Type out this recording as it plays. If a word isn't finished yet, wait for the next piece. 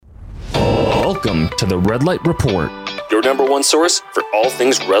Welcome to the Red Light Report, your number one source for all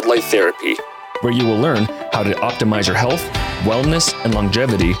things red light therapy, where you will learn how to optimize your health, wellness, and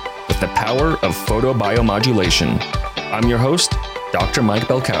longevity with the power of photobiomodulation. I'm your host, Dr. Mike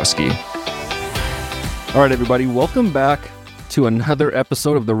Belkowski. All right, everybody, welcome back to another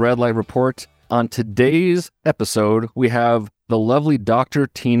episode of the Red Light Report. On today's episode, we have the lovely Dr.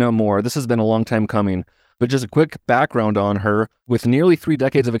 Tyna Moore. This has been a long time coming, but just a quick background on her. With nearly 3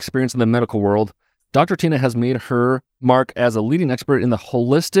 decades of experience in the medical world, Dr. Tyna has made her mark as a leading expert in the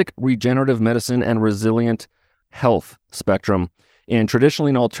holistic regenerative medicine and resilient health spectrum, and traditionally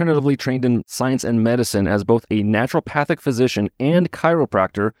and alternatively trained in science and medicine as both a naturopathic physician and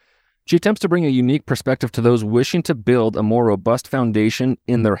chiropractor. She attempts to bring a unique perspective to those wishing to build a more robust foundation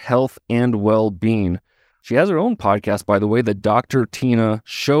in their health and well-being. She has her own podcast, by the way, the Dr. Tyna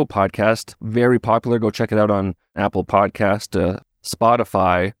Show podcast. Very popular. Go check it out on Apple Podcast,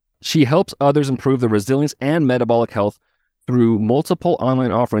 Spotify. She helps others improve their resilience and metabolic health through multiple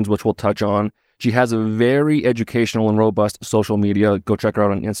online offerings, which we'll touch on. She has a very educational and robust social media. Go check her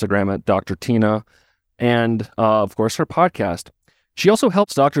out on Instagram at Dr. Tyna. And, of course, her podcast. She also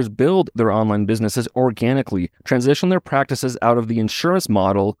helps doctors build their online businesses organically, transition their practices out of the insurance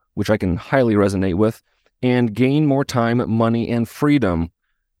model, which I can highly resonate with, and gain more time, money, and freedom.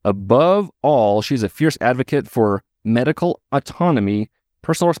 Above all, she's a fierce advocate for medical autonomy,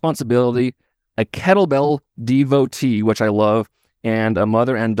 personal responsibility, a kettlebell devotee, which I love, and a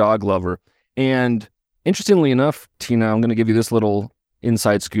mother and dog lover. And interestingly enough, Tyna, I'm going to give you this little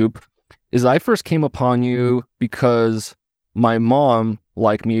inside scoop, is I first came upon you because my mom,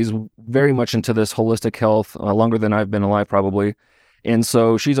 like me, is very much into this holistic health, longer than I've been alive probably. And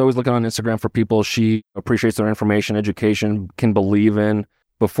so she's always looking on Instagram for people she appreciates their information, education, can believe in.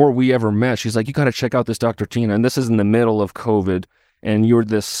 Before we ever met, she's like, you got to check out this Dr. Tyna. And this is in the middle of COVID. And you're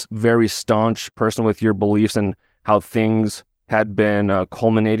this very staunch person with your beliefs and how things had been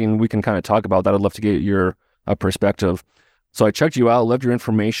culminating. We can kind of talk about that. I'd love to get your perspective. So I checked you out, loved your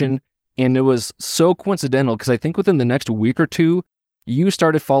information. And it was so coincidental because I think within the next week or two, you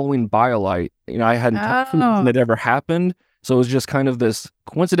started following BioLite. You know, I hadn't talked that ever happened. So it was just kind of this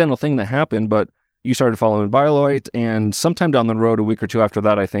coincidental thing that happened, but you started following BioLite, and sometime down the road, a week or two after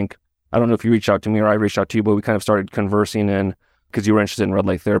that, I think, I don't know if you reached out to me or I reached out to you, but we kind of started conversing and because you were interested in red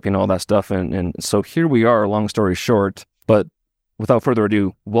light therapy and all that stuff. And so here we are, long story short, but without further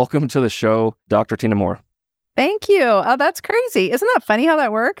ado, welcome to the show, Dr. Tyna Moore. Thank you. Oh, that's crazy. Isn't that funny how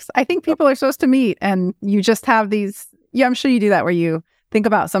that works? I think people are supposed to meet and you just have these, I'm sure you do that where you think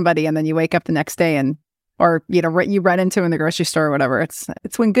about somebody and then you wake up the next day and or, you run into in the grocery store or whatever. It's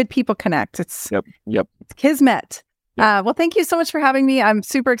when good people connect. It's kismet. Yep. Well, thank you so much for having me. I'm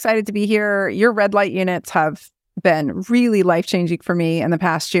super excited to be here. Your red light units have been really life-changing for me in the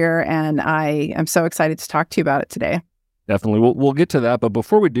past year, and I am so excited to talk to you about it today. Definitely. We'll get to that. But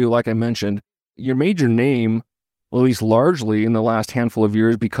before we do, like I mentioned, you made your name, well, at least largely in the last handful of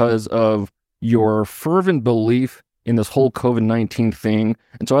years, because of your fervent belief in this whole COVID-19 thing.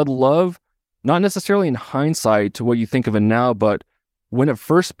 And so I'd love, not necessarily in hindsight to what you think of it now, but when it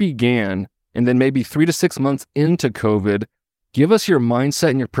first began, and then maybe 3 to 6 months into COVID, give us your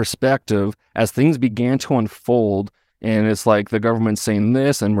mindset and your perspective as things began to unfold. And it's like the government's saying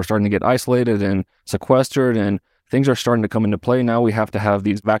this, and we're starting to get isolated and sequestered, and things are starting to come into play. Now we have to have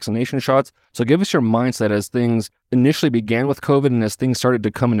these vaccination shots. So give us your mindset as things initially began with COVID and as things started to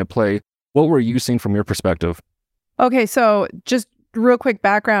come into play. What were you seeing from your perspective? Okay, so just real quick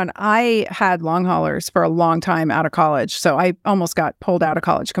background. I had long haulers for a long time out of college. So I almost got pulled out of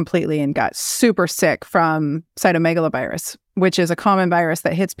college completely and got super sick from cytomegalovirus, which is a common virus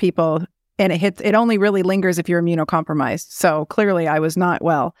that hits people, and it only really lingers if you're immunocompromised. So clearly I was not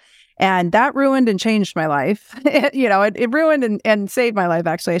well. And that ruined and changed my life. It ruined and saved my life,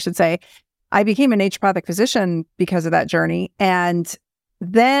 actually, I should say. I became a naturopathic physician because of that journey. And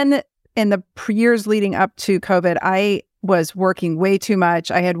then in the years leading up to COVID, I was working way too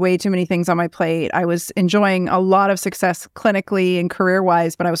much. I had way too many things on my plate. I was enjoying a lot of success clinically and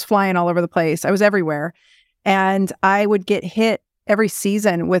career-wise, but I was flying all over the place. I was everywhere. And I would get hit every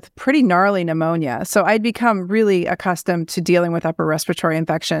season with pretty gnarly pneumonia. So I'd become really accustomed to dealing with upper respiratory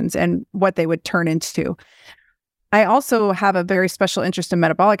infections and what they would turn into. I also have a very special interest in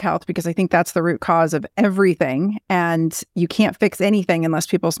metabolic health because I think that's the root cause of everything. And you can't fix anything unless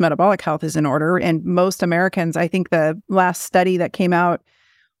people's metabolic health is in order. And most Americans, I think the last study that came out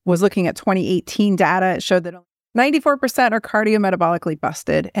was looking at 2018 data. It showed that 94% are cardiometabolically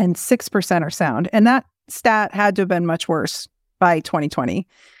busted and 6% are sound. And that stat had to have been much worse by 2020.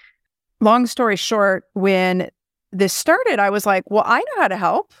 Long story short, when this started, I was like, well, I know how to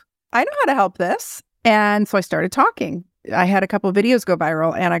help. I know how to help this. And so I started talking. I had a couple of videos go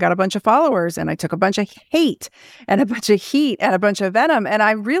viral and I got a bunch of followers and I took a bunch of hate and a bunch of heat and a bunch of venom. And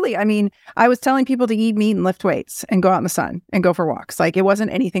I was telling people to eat meat and lift weights and go out in the sun and go for walks. Like, it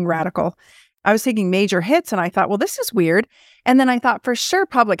wasn't anything radical. I was taking major hits and I thought, well, this is weird. And then I thought, for sure,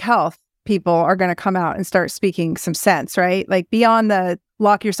 public health people are going to come out and start speaking some sense, right? Like, beyond the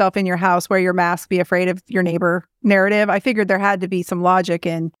lock yourself in your house, wear your mask, be afraid of your neighbor narrative. I figured there had to be some logic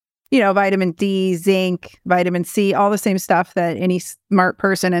in, vitamin D, zinc, vitamin C, all the same stuff that any smart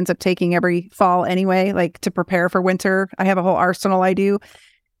person ends up taking every fall anyway, like to prepare for winter. I have a whole arsenal I do.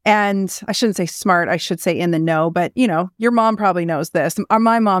 And I shouldn't say smart, I should say in the know, but your mom probably knows this.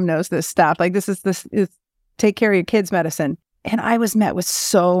 My mom knows this stuff. Like, this is take care of your kids' medicine. And I was met with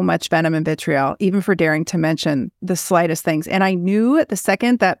so much venom and vitriol, even for daring to mention the slightest things. And I knew at the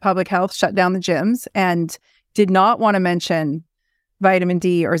second that public health shut down the gyms and did not want to mention vitamin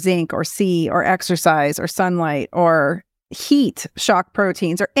D or zinc or C or exercise or sunlight or heat, shock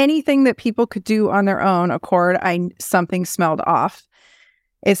proteins, or anything that people could do on their own accord, something smelled off.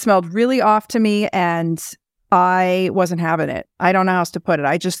 It smelled really off to me and I wasn't having it. I don't know how else to put it.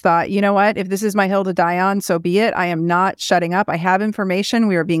 I just thought, you know what? If this is my hill to die on, so be it. I am not shutting up. I have information.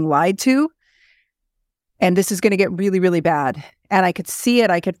 We are being lied to. And this is going to get really, really bad. And I could see it.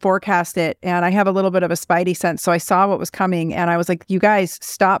 I could forecast it. And I have a little bit of a spidey sense. So I saw what was coming. And I was like, you guys,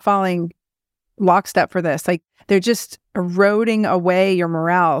 stop falling lockstep for this. Like, they're just eroding away your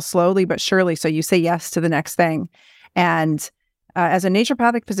morale slowly but surely. So you say yes to the next thing. And as a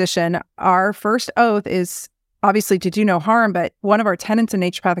naturopathic physician, our first oath is obviously to do no harm. But one of our tenets in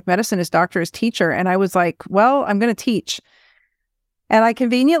naturopathic medicine is doctor is teacher. And I was like, well, I'm going to teach. And I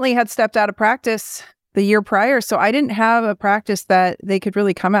conveniently had stepped out of practice the year prior. So I didn't have a practice that they could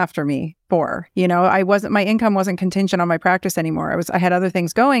really come after me for. My income wasn't contingent on my practice anymore. I had other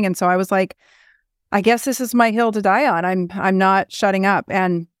things going. And so I was like, I guess this is my hill to die on. I'm not shutting up.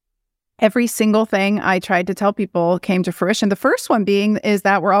 And every single thing I tried to tell people came to fruition. The first one being is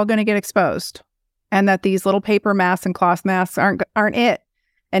that we're all going to get exposed and that these little paper masks and cloth masks aren't it.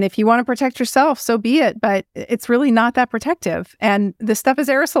 And if you want to protect yourself, so be it. But it's really not that protective. And this stuff is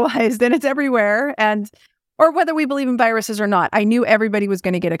aerosolized and it's everywhere. Or whether we believe in viruses or not, I knew everybody was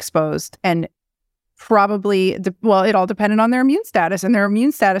going to get exposed. And probably, it all depended on their immune status. And their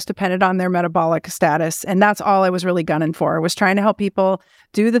immune status depended on their metabolic status. And that's all I was really gunning for, was trying to help people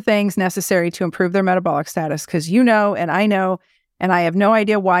do the things necessary to improve their metabolic status. Because and I know, and I have no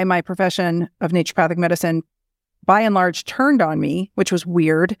idea why my profession of naturopathic medicine by and large turned on me, which was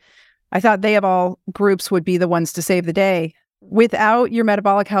weird. I thought they of all groups would be the ones to save the day. Without your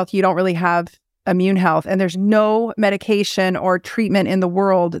metabolic health, you don't really have immune health. And there's no medication or treatment in the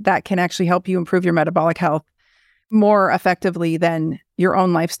world that can actually help you improve your metabolic health more effectively than your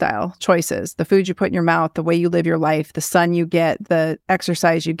own lifestyle choices, the food you put in your mouth, the way you live your life, the sun you get, the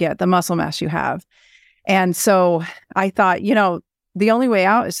exercise you get, the muscle mass you have. And so I thought, the only way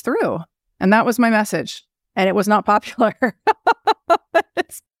out is through. And that was my message. And it was not popular.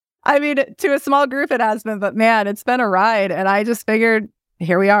 To a small group it has been, but man, it's been a ride. And I just figured,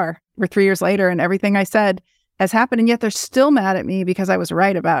 here we are. We're 3 years later and everything I said has happened. And yet they're still mad at me because I was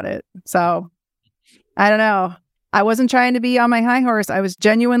right about it. So I don't know. I wasn't trying to be on my high horse. I was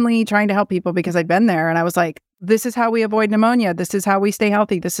genuinely trying to help people because I'd been there. And I was like, this is how we avoid pneumonia. This is how we stay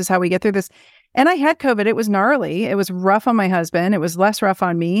healthy. This is how we get through this. And I had COVID. It was gnarly. It was rough on my husband. It was less rough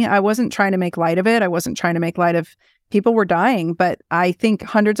on me. I wasn't trying to make light of it. I wasn't trying to make light of people were dying. But I think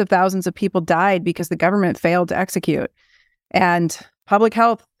hundreds of thousands of people died because the government failed to execute. And public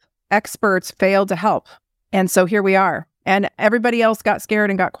health experts failed to help. And so here we are. And everybody else got scared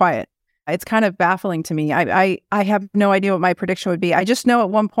and got quiet. It's kind of baffling to me. I have no idea what my prediction would be. I just know at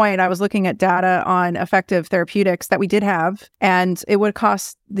one point I was looking at data on effective therapeutics that we did have, and it would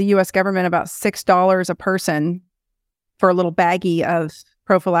cost the U.S. government about $6 a person for a little baggie of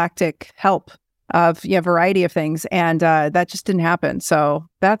prophylactic help of a variety of things. And that just didn't happen. So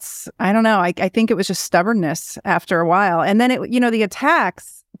I don't know. I think it was just stubbornness after a while. And then the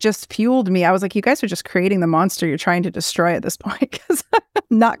attacks just fueled me. I was like, you guys are just creating the monster you're trying to destroy at this point, because I'm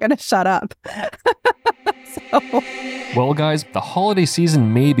not going to shut up. Well, guys, the holiday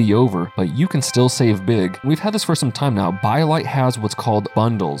season may be over, but you can still save big. We've had this for some time now. BioLite has what's called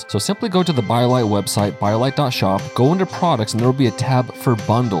bundles. So simply go to the BioLite website, biolite.shop, go into products, and there will be a tab for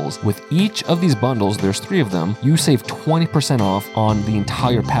bundles. With each of these bundles, there's 3 of them, you save 20% off on the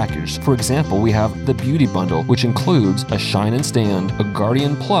entire package. For example, we have the Beauty Bundle, which includes a Shine and Stand, a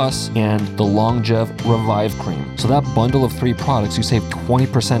Guardian Plus Plus and the Longev Revive Cream. So that bundle of 3 products, you save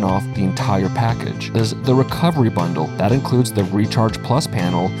 20% off the entire package. There's the Recovery Bundle. That includes the Recharge Plus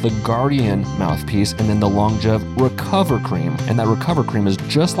panel, the Guardian mouthpiece, and then the Longev Recover Cream. And that Recover Cream is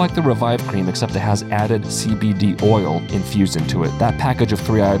just like the Revive Cream, except it has added CBD oil infused into it. That package of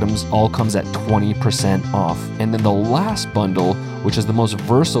 3 items all comes at 20% off. And then the last bundle, which is the most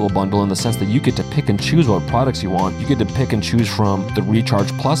versatile bundle in the sense that you get to pick and choose what products you want. You get to pick and choose from the Recharge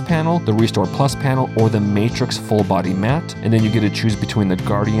Plus panel, the Restore Plus panel, or the Matrix Full Body Matte. And then you get to choose between the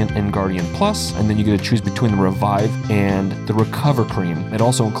Guardian and Guardian Plus. And then you get to choose between the Revive and the Recover Cream. It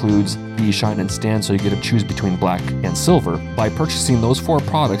also includes the Shine and Stand, so you get to choose between black and silver. By purchasing those 4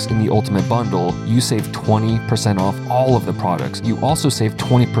 products in the Ultimate Bundle, you save 20% off all of the products. You also save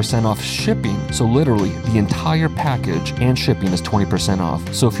 20% off shipping. So literally, the entire package and shipping is 20%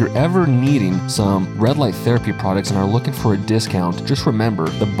 off. So if you're ever needing some red light therapy products and are looking for a discount, just remember,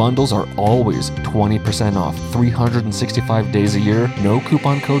 the bundles are always 20% off, 365 days a year, no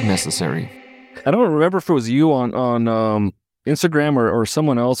coupon code necessary. I don't remember if it was you on Instagram or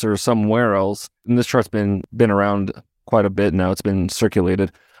someone else or somewhere else, and this chart's been around quite a bit now. It's been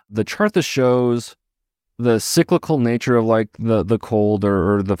circulated. The chart that shows the cyclical nature of like the cold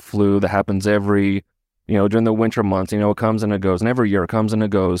or the flu that happens every, during the winter months, it comes and it goes, and every year it comes and it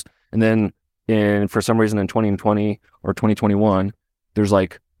goes. And then for some reason in 2020 or 2021, there's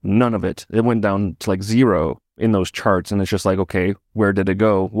like none of it. It went down to like 0 in those charts. And it's just like, okay, where did it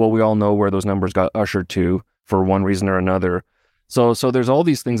go? Well, we all know where those numbers got ushered to for one reason or another. So there's all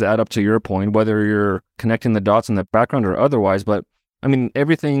these things that add up to your point, whether you're connecting the dots in the background or otherwise. But I mean,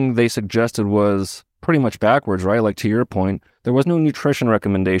 everything they suggested was pretty much backwards, right? Like to your point, there was no nutrition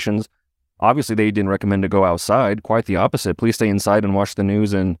recommendations. Obviously, they didn't recommend to go outside. Quite the opposite. Please stay inside and watch the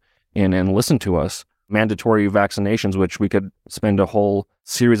news and listen to us. Mandatory vaccinations, which we could spend a whole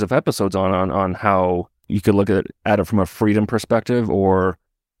series of episodes on how you could look at it from a freedom perspective, or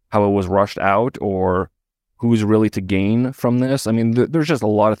how it was rushed out, or who's really to gain from this. I mean, there's just a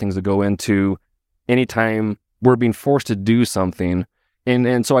lot of things that go into anytime we're being forced to do something.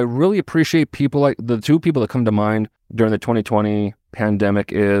 And so I really appreciate people like the 2 people that come to mind during the 2020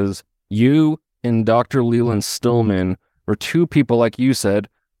 pandemic is you and Dr. Leland Stillman were 2 people, like you said,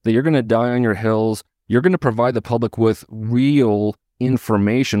 that you're going to die on your hills. You're going to provide the public with real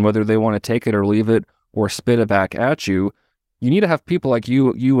information, whether they want to take it or leave it or spit it back at you. You need to have people like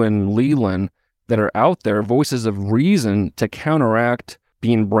you and Leland that are out there, voices of reason to counteract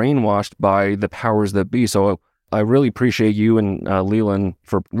being brainwashed by the powers that be. So I really appreciate you and Leland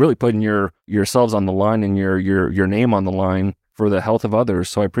for really putting yourselves on the line and your name on the line for the health of others.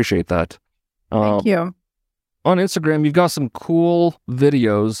 So I appreciate that. Thank you. On Instagram, you've got some cool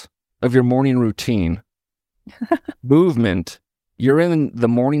videos of your morning routine. Movement. You're in the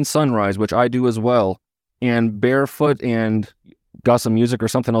morning sunrise, which I do as well, and barefoot, and got some music or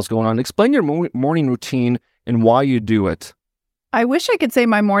something else going on. Explain your morning routine and why you do it. I wish I could say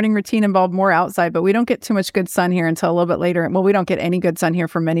my morning routine involved more outside, but we don't get too much good sun here until a little bit later. Well, we don't get any good sun here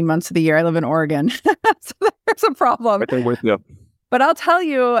for many months of the year. I live in Oregon, so there's a problem. Right there with you. But I'll tell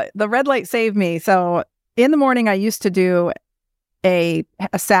you, the red light saved me. So in the morning, I used to do a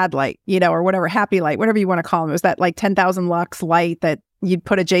sad light, or whatever, happy light, whatever you want to call them. It was that like 10,000 lux light that you'd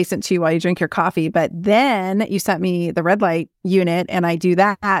put adjacent to you while you drink your coffee. But then you sent me the red light unit, and I do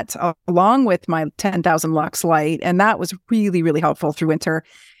that along with my 10,000 lux light. And that was really, really helpful through winter.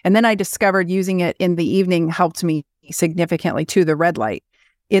 And then I discovered using it in the evening helped me significantly too. The red light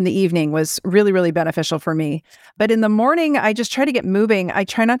in the evening was really, really beneficial for me. But in the morning, I just try to get moving. I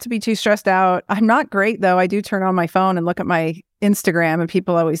try not to be too stressed out. I'm not great, though. I do turn on my phone and look at my Instagram, and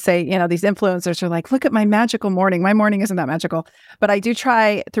people always say, these influencers are like, look at my magical morning. My morning isn't that magical. But I do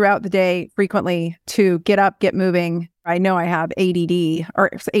try throughout the day frequently to get up, get moving. I know I have ADD or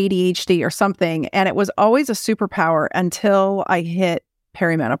ADHD or something, and it was always a superpower until I hit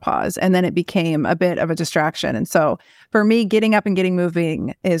perimenopause, and then it became a bit of a distraction. And so for me, getting up and getting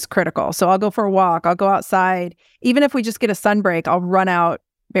moving is critical. So I'll go for a walk, I'll go outside. Even if we just get a sun break, I'll run out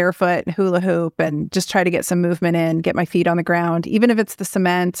barefoot, hula hoop, and just try to get some movement in, get my feet on the ground, even if it's the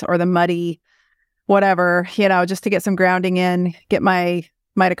cement or the muddy, whatever, just to get some grounding in, get my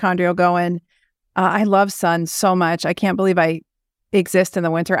mitochondrial going. I love sun so much. I can't believe I exist in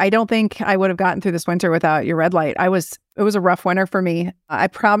the winter. I don't think I would have gotten through this winter without your red light. It was a rough winter for me. I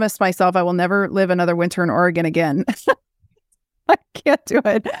promised myself I will never live another winter in Oregon again. I can't do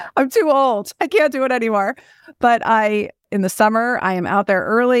it. I'm too old. I can't do it anymore. But in the summer, I am out there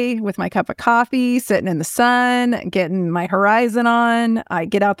early with my cup of coffee, sitting in the sun, getting my horizon on. I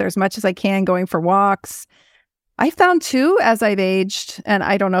get out there as much as I can, going for walks. I found too, as I've aged, and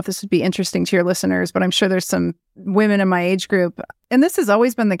I don't know if this would be interesting to your listeners, but I'm sure there's some women in my age group, and this has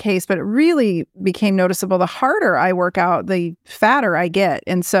always been the case, but it really became noticeable. The harder I work out, the fatter I get.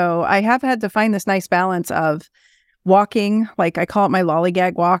 And so I have had to find this nice balance of walking, like I call it my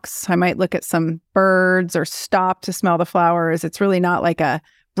lollygag walks. I might look at some birds or stop to smell the flowers. It's really not like a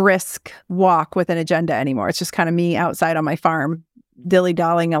brisk walk with an agenda anymore. It's just kind of me outside on my farm,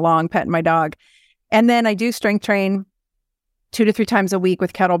 dilly-dallying along, petting my dog. And then I do strength train 2 to 3 times a week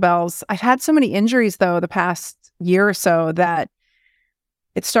with kettlebells. I've had so many injuries, though, the past year or so that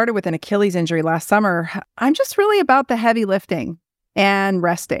it started with an Achilles injury last summer. I'm just really about the heavy lifting and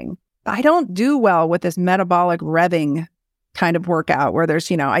resting. I don't do well with this metabolic revving kind of workout where there's,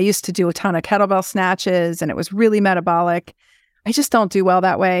 I used to do a ton of kettlebell snatches and it was really metabolic. I just don't do well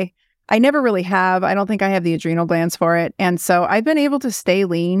that way. I never really have. I don't think I have the adrenal glands for it. And so I've been able to stay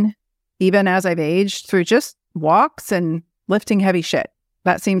lean even as I've aged through just walks and lifting heavy shit.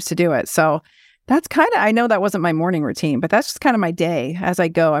 That seems to do it. So that's kind of, I know that wasn't my morning routine, but that's just kind of my day as I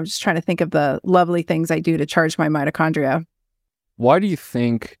go. I'm just trying to think of the lovely things I do to charge my mitochondria. Why do you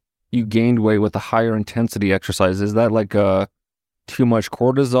think you gained weight with the higher intensity exercise? Is that like too much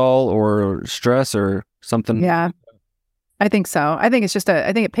cortisol or stress or something? Yeah, I think so. I think it's just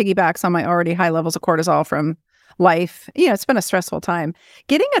I think it piggybacks on my already high levels of cortisol from life. It's been a stressful time.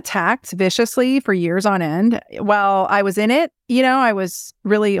 Getting attacked viciously for years on end while I was in it, I was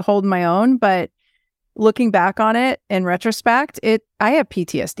really holding my own, but looking back on it in retrospect, I have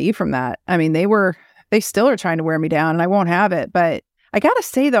PTSD from that. I mean, they still are trying to wear me down and I won't have it. But I got to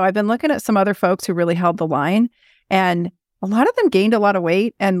say, though, I've been looking at some other folks who really held the line, and a lot of them gained a lot of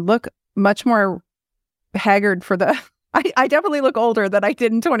weight and look much more haggard for I definitely look older than I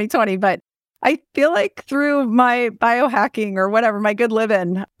did in 2020, but I feel like through my biohacking or whatever, my good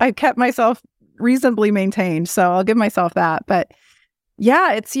living, I kept myself reasonably maintained. So I'll give myself that. But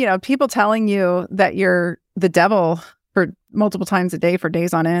yeah, it's, people telling you that you're the devil for multiple times a day for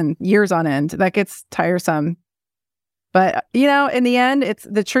days on end, years on end. That gets tiresome. But, in the end,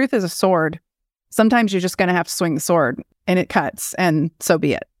 the truth is a sword. Sometimes you're just going to have to swing the sword and it cuts, and so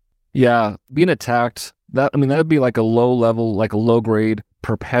be it. Yeah. Being attacked, that would be like a low level, like a low grade,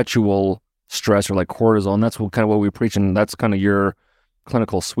 perpetual stress or like cortisol. And that's kind of what we preach. And that's kind of your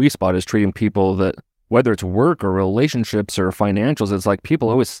clinical sweet spot, is treating people that, whether it's work or relationships or financials, it's like people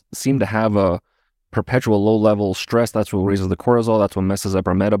always seem to have a perpetual low level stress. That's what raises the cortisol. That's what messes up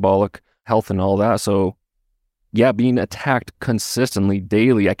our metabolic health and all that. So yeah, being attacked consistently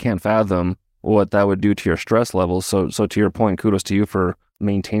daily, I can't fathom what that would do to your stress levels. So to your point, kudos to you for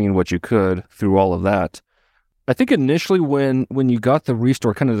maintaining what you could through all of that. I think initially when you got the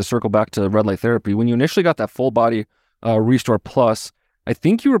Restore, kind of to circle back to red light therapy, when you initially got that full body Restore Plus, I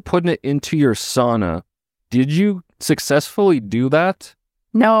think you were putting it into your sauna. Did you successfully do that?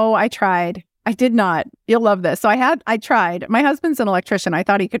 No, I tried. I did not. You'll love this. So I tried. My husband's an electrician. I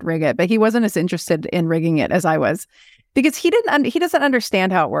thought he could rig it, but he wasn't as interested in rigging it as I was, because he doesn't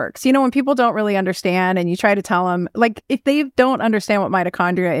understand how it works. When people don't really understand and you try to tell them, like, if they don't understand what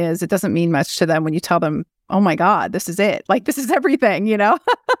mitochondria is, it doesn't mean much to them when you tell them, oh my God, this is it. Like, this is everything,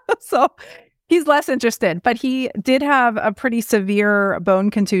 So he's less interested, but he did have a pretty severe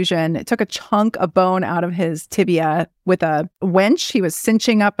bone contusion. It took a chunk of bone out of his tibia with a winch. He was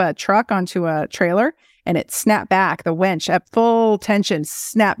cinching up a truck onto a trailer and it snapped back. The winch at full tension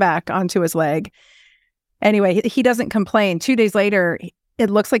snapped back onto his leg. Anyway, he doesn't complain. 2 days later, it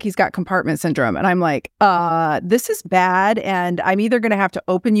looks like he's got compartment syndrome. And I'm like, this is bad. And I'm either going to have to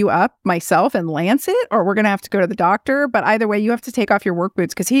open you up myself and lance it, or we're going to have to go to the doctor. But either way, you have to take off your work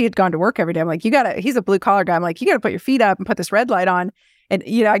boots, because he had gone to work every day. I'm like, he's a blue collar guy. I'm like, you got to put your feet up and put this red light on. And,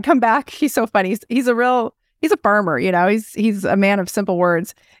 I come back. He's so funny. He's a farmer, he's a man of simple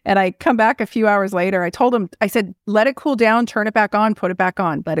words. And I come back a few hours later. I told him, I said, let it cool down, turn it back on, put it back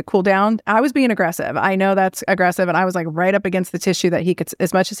on, let it cool down. I was being aggressive. I know that's aggressive. And I was like right up against the tissue that he could,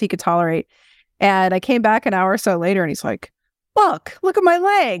 as much as he could tolerate. And I came back an hour or so later and he's like, look at my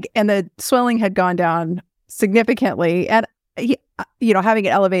leg. And the swelling had gone down significantly. And he, having it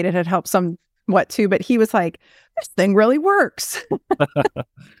elevated had helped somewhat too. But he was like, this thing really works.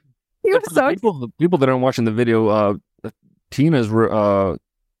 He was so people that aren't watching the video, Tyna's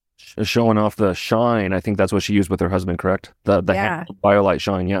showing off the shine. I think that's what she used with her husband, correct? The BioLite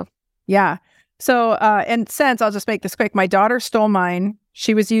shine, yeah. Yeah. So, and since, I'll just make this quick, my daughter stole mine.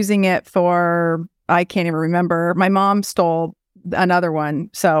 She was using it for, I can't even remember. My mom stole another one,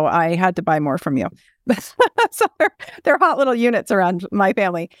 so I had to buy more from you. So they're hot little units around my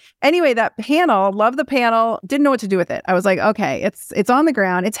family. Anyway, that panel, love the panel, didn't know what to do with it. I was like, okay, it's on the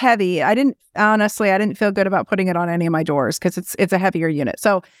ground, it's heavy. I didn't feel good about putting it on any of my doors because it's a heavier unit.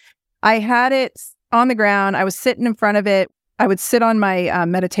 So I had it on the ground. I was sitting in front of it. I would sit on my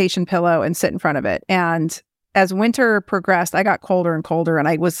meditation pillow and sit in front of it. And as winter progressed, I got colder and colder, and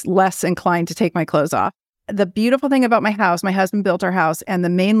I was less inclined to take my clothes off. The beautiful thing about my house, my husband built our house, and the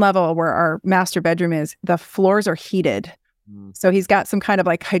main level where our master bedroom is, the floors are heated. So he's got some kind of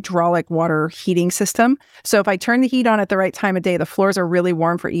like hydraulic water heating system. So if I turn the heat on at the right time of day, the floors are really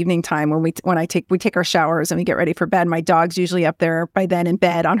warm for evening time when we take our showers and we get ready for bed. My dog's usually up there by then in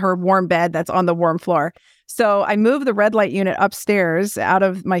bed on her warm bed that's on the warm floor. So I moved the red light unit upstairs out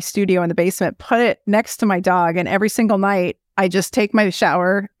of my studio in the basement, put it next to my dog, and every single night I just take my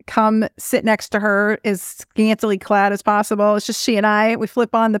shower, come sit next to her as scantily clad as possible. It's just she and I. We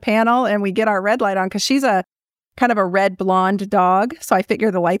flip on the panel and we get our red light on because she's a kind of a red blonde dog. So I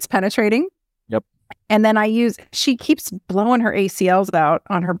figure the light's penetrating. Yep. And then she keeps blowing her ACLs out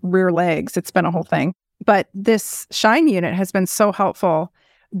on her rear legs. It's been a whole thing. But this Shine unit has been so helpful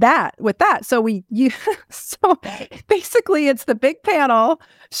with that. So so basically it's the big panel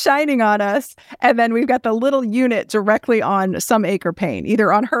shining on us. And then we've got the little unit directly on some acre paint,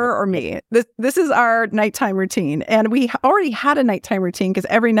 either on her or me. This is our nighttime routine. And we already had a nighttime routine because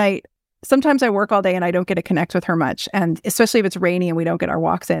every night, sometimes I work all day and I don't get to connect with her much. And especially if it's rainy and we don't get our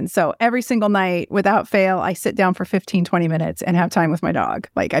walks in. So every single night, without fail, I sit down for 15, 20 minutes and have time with my dog.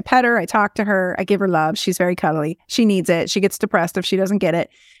 Like I pet her, I talk to her, I give her love. She's very cuddly. She needs it. She gets depressed if she doesn't get it.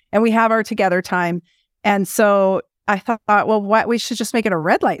 And we have our together time. And so I thought, well, we should just make it a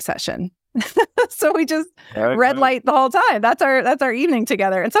red light session. So we just red light the whole time. That's our evening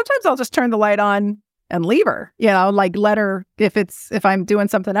together. And sometimes I'll just turn the light on and leave her, like let her if I'm doing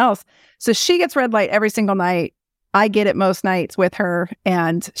something else. So she gets red light every single night. I get it most nights with her,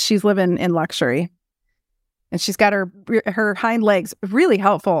 and she's living in luxury. And she's got her hind legs really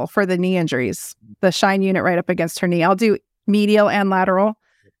helpful for the knee injuries. The Shine unit right up against her knee. I'll do medial and lateral.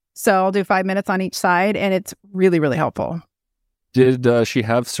 So I'll do 5 minutes on each side, and it's really, really helpful. Did she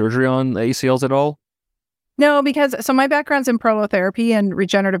have surgery on the ACLs at all? No, because my background's in prolotherapy and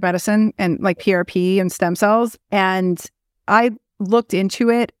regenerative medicine and like PRP and stem cells. And I looked into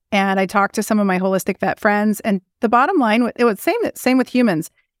it and I talked to some of my holistic vet friends. And the bottom line, it was same with humans.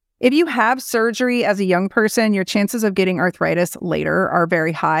 If you have surgery as a young person, your chances of getting arthritis later are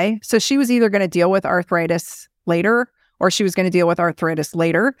very high. So she was either going to deal with arthritis later or she was going to deal with arthritis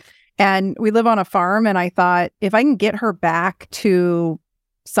later. And we live on a farm. And I thought, if I can get her back to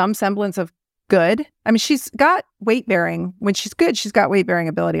some semblance of good. I mean, she's got weight bearing. When she's good, she's got weight bearing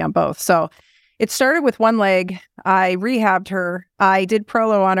ability on both. So it started with one leg. I rehabbed her. I did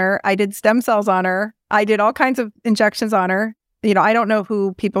Prolo on her. I did stem cells on her. I did all kinds of injections on her. I don't know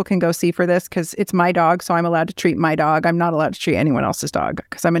who people can go see for this because it's my dog. So I'm allowed to treat my dog. I'm not allowed to treat anyone else's dog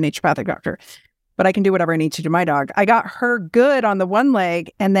because I'm a naturopathic doctor. But I can do whatever I need to do my dog. I got her good on the one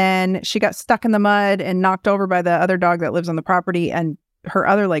leg, and then she got stuck in the mud and knocked over by the other dog that lives on the property, and her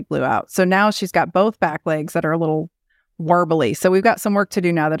other leg blew out. So now she's got both back legs that are a little warbly. So we've got some work to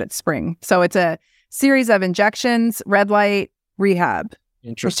do now that it's spring. So it's a series of injections, red light, rehab.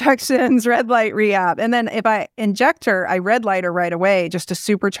 Injections, red light, rehab. And then if I inject her, I red light her right away just to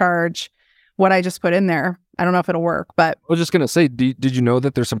supercharge what I just put in there. I don't know if it'll work, but I was just going to say, did you know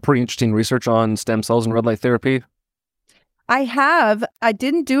that there's some pretty interesting research on stem cells and red light therapy? I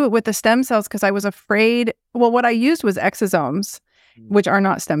didn't do it with the stem cells because I was afraid. Well, what I used was exosomes, which are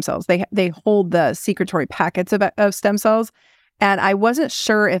not stem cells. They hold the secretory packets of stem cells. And I wasn't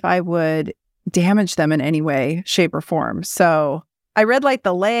sure if I would damage them in any way, shape, or form. So I red light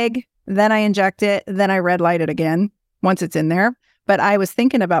the leg, then I inject it, then I red light it again once it's in there. But I was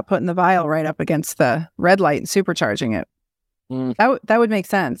thinking about putting the vial right up against the red light and supercharging it. That would make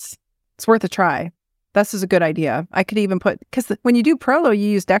sense. It's worth a try. This is a good idea. I could even because when you do Prolo, you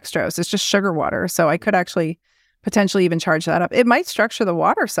use dextrose. It's just sugar water. So I could actually potentially even charge that up. It might structure the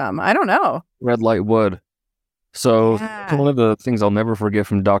water some. I don't know. Red light would. So one of the things I'll never forget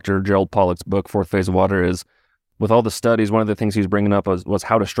from Dr. Gerald Pollack's book, Fourth Phase of Water, is with all the studies, one of the things he's bringing up was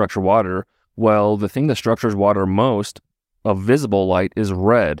how to structure water. Well, the thing that structures water most of visible light is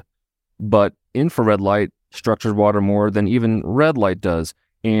red, but infrared light structures water more than even red light does.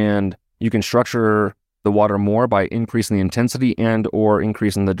 And you can structure the water more by increasing the intensity and or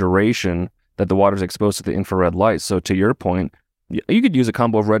increasing the duration that the water is exposed to the infrared light. So to your point, you could use a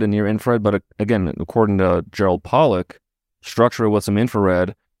combo of red and near infrared, but again, according to Gerald Pollack, structure it with some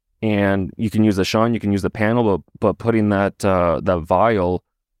infrared, and you can use the Shine, you can use the panel, but putting that vial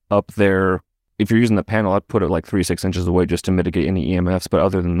up there if you're using the panel, I'd put it like 3-6 inches away just to mitigate any EMFs. But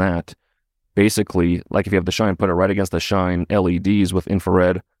other than that, basically, like if you have the Shine, put it right against the Shine LEDs with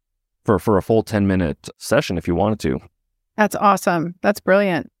infrared for a full 10-minute session if you wanted to. That's awesome. That's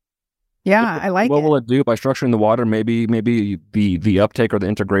brilliant. Yeah, I like it. What will it do by structuring the water? Maybe the uptake or the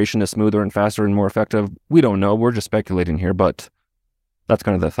integration is smoother and faster and more effective. We don't know. We're just speculating here, but that's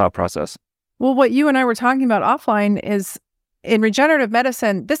kind of the thought process. Well, what you and I were talking about offline is in regenerative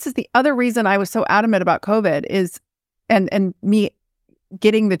medicine, this is the other reason I was so adamant about COVID is, and me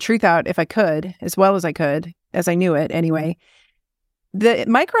getting the truth out if I could, as well as I could, as I knew it anyway. The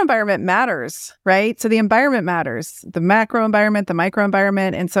microenvironment matters, right? So the environment matters, the macro environment, the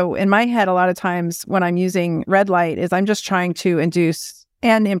microenvironment. And so in my head, a lot of times when I'm using red light is I'm just trying to induce,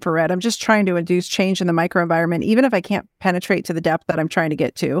 and infrared, I'm just trying to induce change in the microenvironment, even if I can't penetrate to the depth that I'm trying to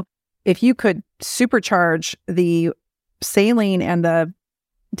get to. If you could supercharge the saline and the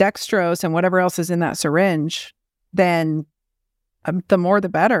dextrose and whatever else is in that syringe, then the more the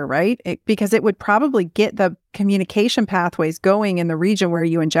better, right? Because it would probably get the communication pathways going in the region where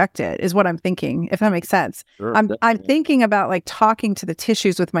you inject it, is what I'm thinking, if that makes sense. Sure, I'm thinking about like talking to the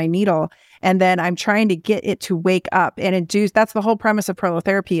tissues with my needle, and then I'm trying to get it to wake up and induce. That's the whole premise of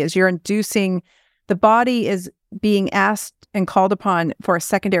prolotherapy, is you're inducing, the body is being asked and called upon for a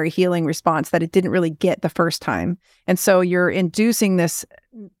secondary healing response that it didn't really get the first time. And so you're inducing this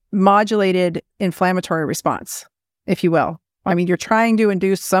modulated inflammatory response, if you will. I mean, you're trying to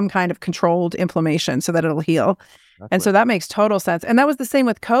induce some kind of controlled inflammation so that it'll heal. And so that makes total sense. And that was the same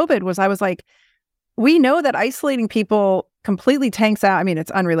with COVID, was I was like, we know that isolating people completely tanks out. I mean,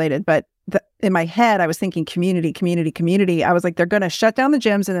 it's unrelated, but in my head, I was thinking community, community, community. I was like, they're going to shut down the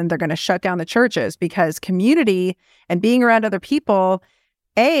gyms and then they're going to shut down the churches, because community and being around other people,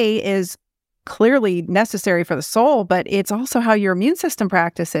 is clearly necessary for the soul, but it's also how your immune system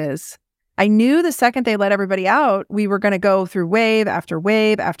practices. I knew the second they let everybody out, we were going to go through wave after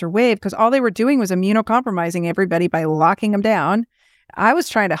wave after wave, because all they were doing was immunocompromising everybody by locking them down. I was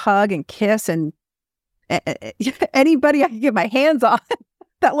trying to hug and kiss and anybody I could get my hands on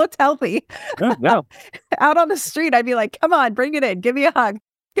that looked healthy. Yeah. Out on the street, I'd be like, come on, bring it in, give me a hug.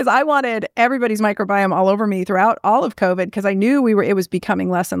 Because I wanted everybody's microbiome all over me throughout all of COVID, because I knew it was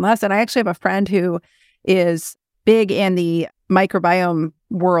becoming less and less. And I actually have a friend who is big in the microbiome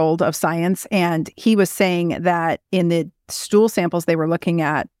world of science, and he was saying that in the stool samples they were looking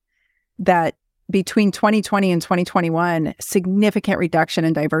at, that between 2020 and 2021, significant reduction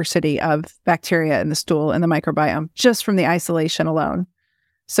in diversity of bacteria in the stool and the microbiome, just from the isolation alone.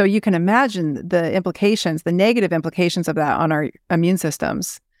 So you can imagine the implications, the negative implications of that on our immune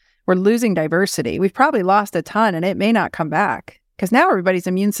systems. We're losing diversity. We've probably lost a ton, and it may not come back. Because now everybody's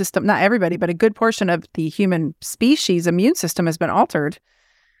immune system, not everybody, but a good portion of the human species immune system has been altered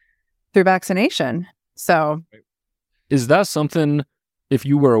through vaccination. So is that something, if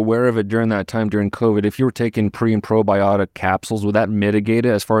you were aware of it during that time, during COVID, if you were taking pre and probiotic capsules, would that mitigate it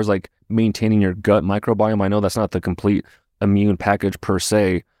as far as like maintaining your gut microbiome? I know that's not the complete immune package per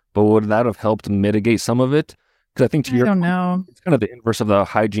se, but would that have helped mitigate some of it? Because I think to your don't know. It's kind of the inverse of the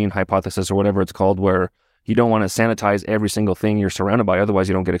hygiene hypothesis or whatever it's called, where you don't want to sanitize every single thing you're surrounded by. Otherwise,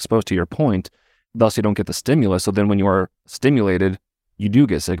 you don't get exposed to your point. Thus, you don't get the stimulus. So then when you are stimulated, you do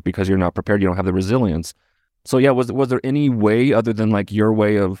get sick because you're not prepared. You don't have the resilience. So yeah, was there any way other than like your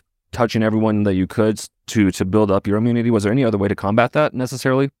way of touching everyone that you could to build up your immunity? Was there any other way to combat that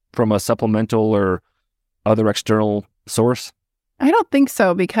necessarily from a supplemental or other external source? I don't think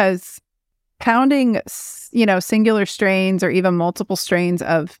so, because pounding, singular strains or even multiple strains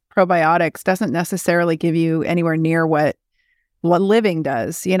of probiotics doesn't necessarily give you anywhere near what living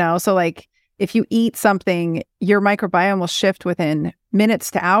does, So like if you eat something, your microbiome will shift within minutes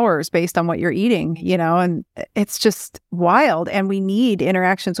to hours based on what you're eating, and it's just wild. And we need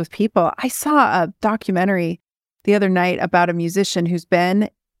interactions with people. I saw a documentary the other night about a musician who's been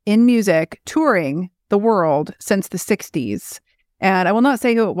in music touring the world since the 60s. And I will not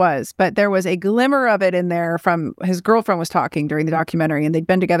say who it was, but there was a glimmer of it in there from his girlfriend was talking during the documentary, and they'd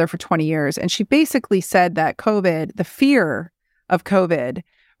been together for 20 years. And she basically said that COVID, the fear of COVID,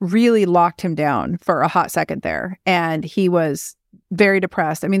 really locked him down for a hot second there. And he was very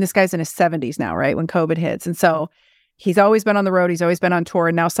depressed. I mean, this guy's in his 70s now, right? When COVID hits. And so he's always been on the road. He's always been on tour.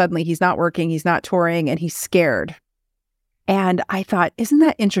 And now suddenly he's not working. He's not touring, and he's scared. And I thought, isn't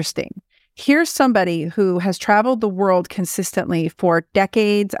that interesting? Here's somebody who has traveled the world consistently for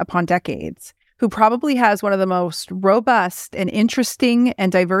decades upon decades, who probably has one of the most robust and interesting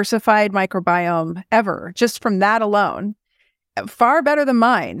and diversified microbiome ever, just from that alone. Far better than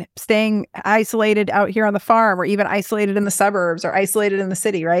mine, staying isolated out here on the farm, or even isolated in the suburbs or isolated in the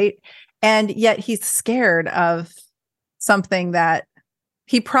city, right? And yet he's scared of something that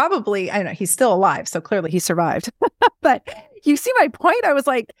he probably, I don't know, he's still alive. So clearly he survived. But you see my point? I was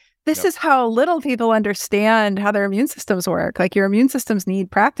like, this is how little people understand how their immune systems work. Like your immune systems need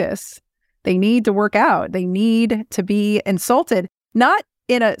practice. They need to work out. They need to be insulted, not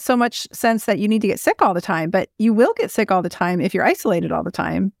in a so much sense that you need to get sick all the time, but you will get sick all the time if you're isolated all the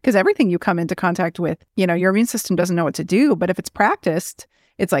time, because everything you come into contact with, your immune system doesn't know what to do. But if it's practiced,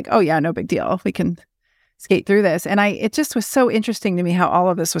 it's like, oh yeah, no big deal. We can skate through this. And it just was so interesting to me how all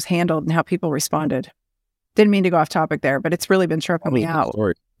of this was handled and how people responded. Didn't mean to go off topic there, but it's really been tripping me out.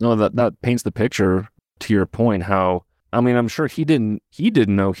 Story. No, that paints the picture to your point. How, I'm sure he didn't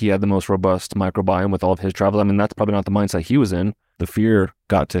know he had the most robust microbiome with all of his travels. That's probably not the mindset he was in. The fear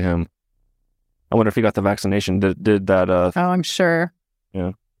got to him. I wonder if he got the vaccination. Did that? Oh, I'm sure.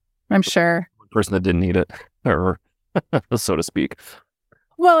 Yeah, I'm sure. Person that didn't need it, or so to speak.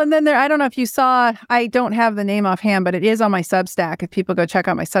 Well, and then I don't know if you saw, I don't have the name offhand, but it is on my Substack. If people go check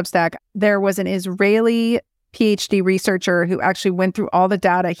out my Substack, there was an Israeli PhD researcher who actually went through all the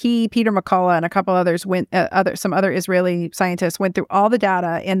data. Peter McCullough, and a couple others some other Israeli scientists went through all the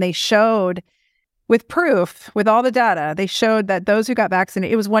data, and they showed with proof, with all the data, they showed that those who got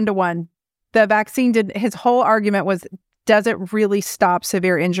vaccinated, it was 1-to-1. The vaccine his whole argument was, does it really stop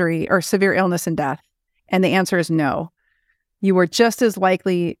severe injury or severe illness and death? And the answer is no. You were just as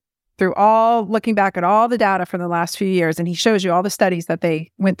likely looking back at all the data from the last few years, and he shows you all the studies that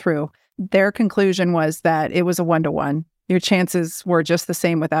they went through. Their conclusion was that it was a 1-to-1. Your chances were just the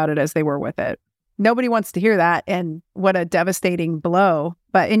same without it as they were with it. Nobody wants to hear that, and what a devastating blow.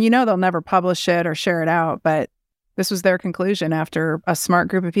 And they'll never publish it or share it out, but this was their conclusion after a smart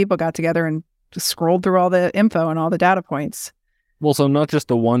group of people got together and just scrolled through all the info and all the data points. Well, so not just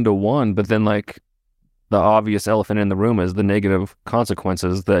a 1-to-1, but then the obvious elephant in the room is the negative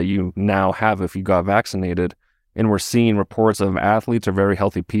consequences that you now have if you got vaccinated. And we're seeing reports of athletes or very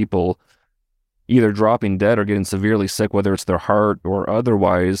healthy people either dropping dead or getting severely sick, whether it's their heart or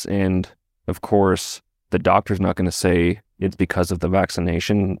otherwise. And of course, the doctor's not going to say it's because of the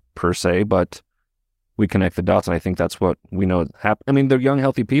vaccination per se, but we connect the dots. And I think that's what we know happened. They're young,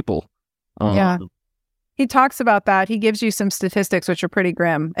 healthy people. Yeah. He talks about that. He gives you some statistics, which are pretty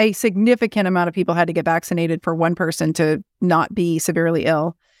grim. A significant amount of people had to get vaccinated for one person to not be severely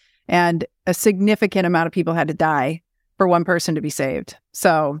ill. And a significant amount of people had to die for one person to be saved.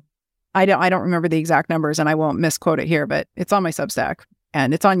 So I don't remember the exact numbers, and I won't misquote it here, but it's on my Substack.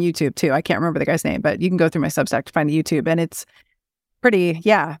 And it's on YouTube too. I can't remember the guy's name, but you can go through my Substack to find the YouTube. And it's pretty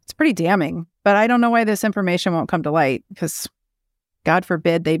damning. But I don't know why this information won't come to light, because God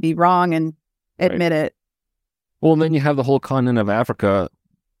forbid they be wrong and admit it. Well, and then you have the whole continent of Africa.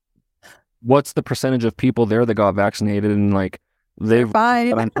 What's the percentage of people there that got vaccinated and they've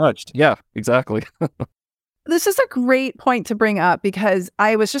got untouched? Yeah, exactly. This is a great point to bring up, because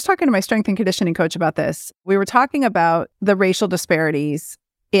I was just talking to my strength and conditioning coach about this. We were talking about the racial disparities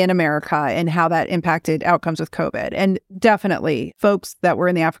in America and how that impacted outcomes with COVID. And definitely folks that were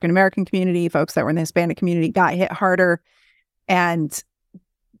in the African American community, folks that were in the Hispanic community got hit harder and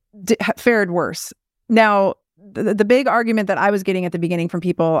fared worse. Now, the big argument that I was getting at the beginning from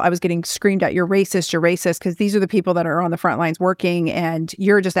people, I was getting screamed at, you're racist, because these are the people that are on the front lines working, and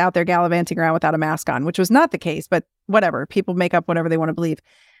you're just out there gallivanting around without a mask on, which was not the case, but whatever. People make up whatever they want to believe.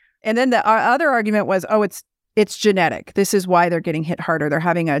 And then the other argument was, it's genetic. This is why they're getting hit harder. They're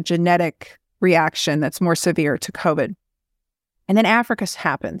having a genetic reaction that's more severe to COVID. And then Africa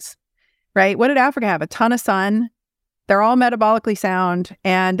happens, right? What did Africa have? A ton of sun. They're all metabolically sound,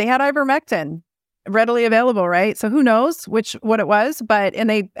 and they had ivermectin readily available, right? So who knows what it was, and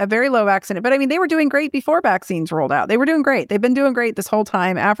they a very low vaccine. But they were doing great before vaccines rolled out. They were doing great. They've been doing great this whole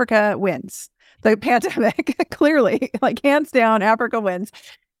time. Africa wins the pandemic, clearly, hands down, Africa wins.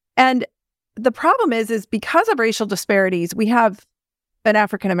 And the problem is because of racial disparities, we have an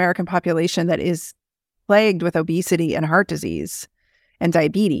African American population that is plagued with obesity and heart disease and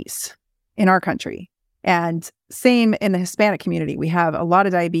diabetes in our country. And same in the Hispanic community. We have a lot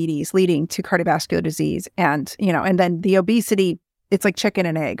of diabetes leading to cardiovascular disease. And, and then the obesity, it's like chicken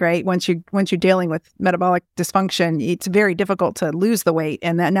and egg, right? Once you're dealing with metabolic dysfunction, it's very difficult to lose the weight.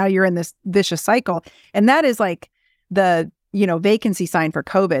 And that now you're in this vicious cycle. And that is the, vacancy sign for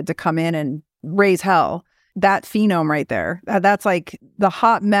COVID to come in and raise hell. That phenome right there, that's the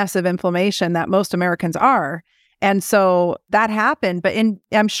hot mess of inflammation that most Americans are. And so that happened, but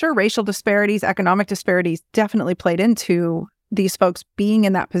I'm sure racial disparities, economic disparities definitely played into these folks being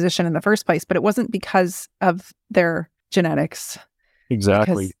in that position in the first place, but it wasn't because of their genetics.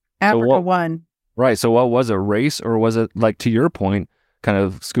 Exactly. Africa won. Right. So what was it, race, or was it, to your point, kind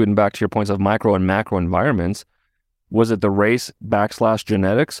of scooting back to your points of micro and macro environments, was it the race /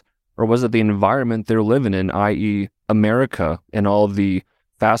 genetics, or was it the environment they're living in, i.e. America, and all of the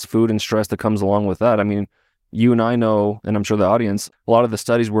fast food and stress that comes along with that? I mean, you and I know, and I'm sure the audience, a lot of the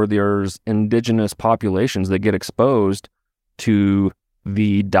studies where there's indigenous populations that get exposed to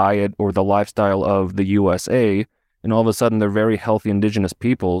the diet or the lifestyle of the USA, and all of a sudden they're very healthy indigenous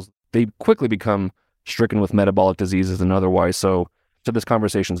peoples. They quickly become stricken with metabolic diseases and otherwise. So to this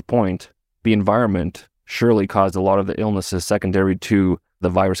conversation's point, the environment surely caused a lot of the illnesses secondary to the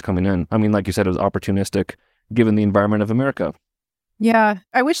virus coming in. I mean, like you said, it was opportunistic given the environment of America. Yeah.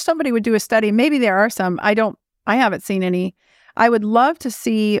 I wish somebody would do a study. Maybe there are some. I haven't seen any. I would love to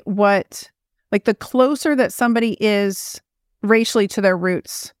see what, like, the closer that somebody is racially to their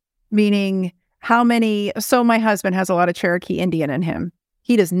roots, meaning how many. So my husband has a lot of Cherokee Indian in him.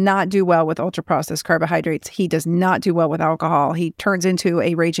 He does not do well with ultra-processed carbohydrates. He does not do well with alcohol. He turns into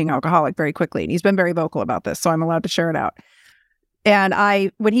a raging alcoholic very quickly. And he's been very vocal about this, so I'm allowed to share it out.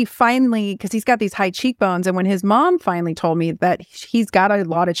 And when he finally, because he's got these high cheekbones, and when his mom finally told me that he's got a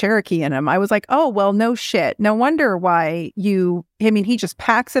lot of Cherokee in him, I was like, oh, well, no shit. No wonder why he just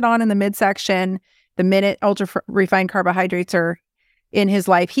packs it on in the midsection the minute ultra-refined carbohydrates are in his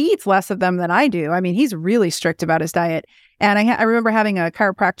life. He eats less of them than I do. I mean, he's really strict about his diet. And I remember having a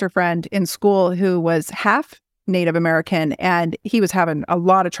chiropractor friend in school who was half Native American, and he was having a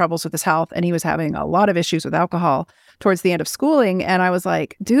lot of troubles with his health, and he was having a lot of issues with alcohol towards the end of schooling. And I was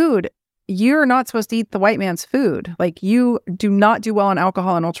like, dude, you're not supposed to eat the white man's food. Like, you do not do well on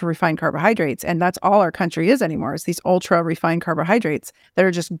alcohol and ultra-refined carbohydrates. And that's all our country is anymore, is these ultra-refined carbohydrates that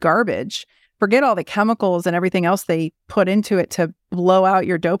are just garbage. Forget all the chemicals and everything else they put into it to blow out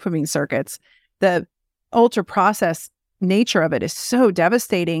your dopamine circuits. The ultra-processed nature of it is so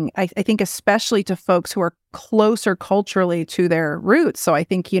devastating, I think, especially to folks who are closer culturally to their roots. So I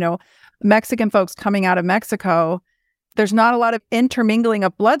think, Mexican folks coming out of Mexico, there's not a lot of intermingling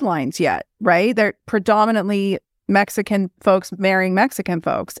of bloodlines yet, right? They're predominantly Mexican folks marrying Mexican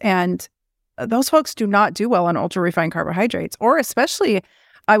folks. And those folks do not do well on ultra-refined carbohydrates, or especially,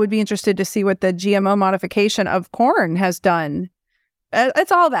 I would be interested to see what the GMO modification of corn has done.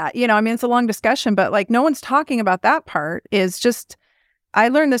 It's all that, it's a long discussion, but like, no one's talking about that part. Is just, I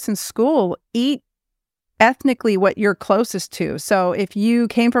learned this in school, eat ethnically what you're closest to. So if you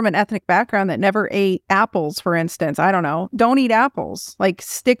came from an ethnic background that never ate apples, for instance, I don't know, don't eat apples. Like,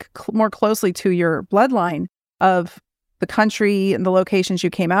 stick more closely to your bloodline of the country and the locations you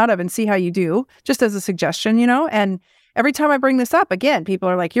came out of, and see how you do, just as a suggestion, and every time I bring this up, again, people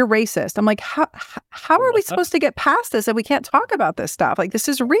are like, you're racist. I'm like, how are we supposed to get past this if we can't talk about this stuff? Like, this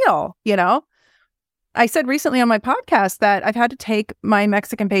is real, I said recently on my podcast that I've had to take my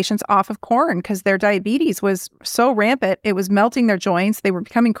Mexican patients off of corn because their diabetes was so rampant. It was melting their joints. They were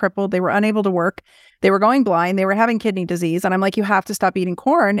becoming crippled. They were unable to work. They were going blind. They were having kidney disease. And I'm like, you have to stop eating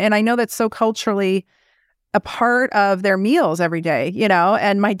corn. And I know that's so culturally a part of their meals every day,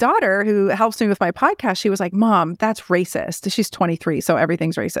 and my daughter, who helps me with my podcast, she was like, Mom, that's racist. She's 23, so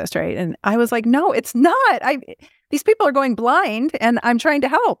everything's racist, right? And I was like, no, it's not. These people are going blind, and I'm trying to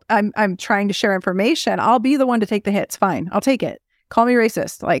help. I'm trying to share information. I'll be the one to take the hits. Fine, I'll take it. Call me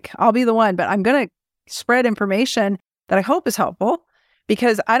racist. Like, I'll be the one, but I'm going to spread information that I hope is helpful,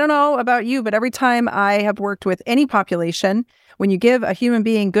 because I don't know about you, but every time I have worked with any population, when you give a human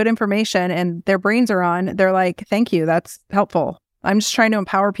being good information and their brains are on, they're like, thank you, that's helpful. I'm just trying to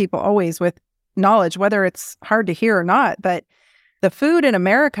empower people always with knowledge, whether it's hard to hear or not. But the food in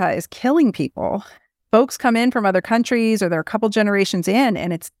America is killing people. Folks come in from other countries, or they're a couple generations in,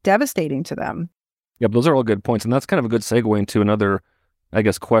 and it's devastating to them. Yeah, those are all good points. And that's kind of a good segue into another, I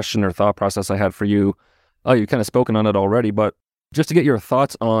guess, question or thought process I had for you. You've kind of spoken on it already, but just to get your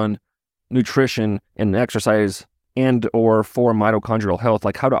thoughts on nutrition and exercise and or for mitochondrial health,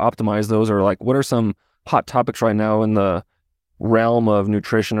 like how to optimize those, or like what are some hot topics right now in the realm of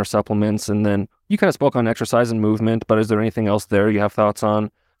nutrition or supplements? And then you kind of spoke on exercise and movement, but is there anything else there you have thoughts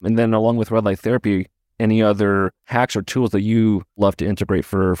on? And then along with red light therapy, any other hacks or tools that you love to integrate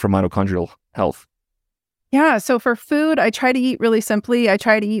for mitochondrial health? Yeah. So for food, I try to eat really simply. I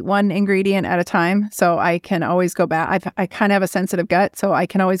try to eat one ingredient at a time. So I can always go back. I kind of have a sensitive gut. So I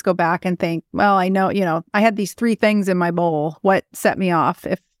can always go back and think, well, I know, I had these 3 things in my bowl. What set me off?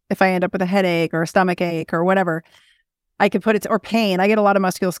 If I end up with a headache or a stomach ache or whatever, I could put it, or pain. I get a lot of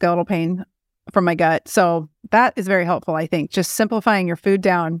musculoskeletal pain from my gut. So that is very helpful, I think. Just simplifying your food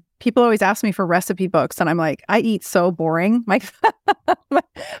down. People always ask me for recipe books, and I'm like, I eat so boring. My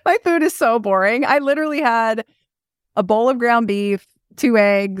food is so boring. I literally had a bowl of ground beef, 2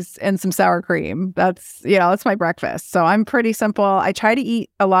 eggs, and some sour cream. That's my breakfast. So I'm pretty simple. I try to eat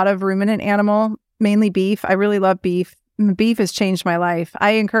a lot of ruminant animal, mainly beef. I really love beef. Beef has changed my life.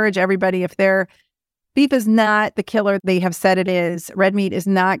 I encourage everybody, if beef is not the killer they have said it is. Red meat is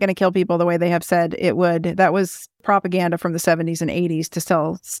not going to kill people the way they have said it would. That was propaganda from the 70s and 80s to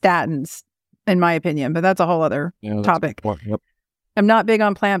sell statins, in my opinion. But that's a whole other topic. Yep. I'm not big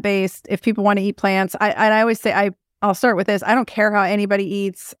on plant-based. If people want to eat plants, I always say, I'll start with this. I don't care how anybody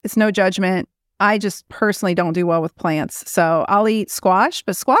eats. It's no judgment. I just personally don't do well with plants. So I'll eat squash,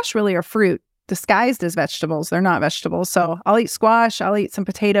 but squash really are fruit disguised as vegetables. They're not vegetables. So I'll eat squash. I'll eat some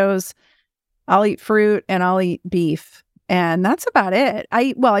potatoes. I'll eat fruit, and I'll eat beef. And that's about it. I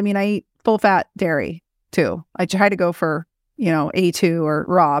eat full-fat dairy too. I try to go for, A2 or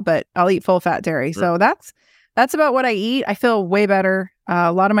raw, but I'll eat full-fat dairy. Sure. So that's about what I eat. I feel way better.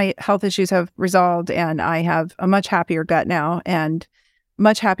 A lot of my health issues have resolved, and I have a much happier gut now and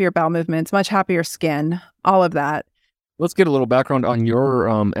much happier bowel movements, much happier skin, all of that. Let's get a little background on your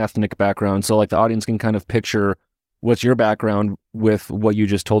ethnic background. So like the audience can kind of picture what's your background with what you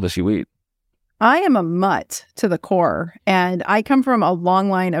just told us you eat. I am a mutt to the core, and I come from a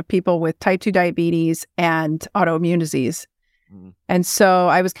long line of people with type 2 diabetes and autoimmune disease. And so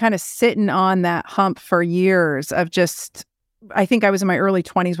I was kind of sitting on that hump for years of I think I was in my early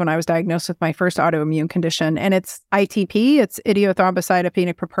 20s when I was diagnosed with my first autoimmune condition. And it's ITP, it's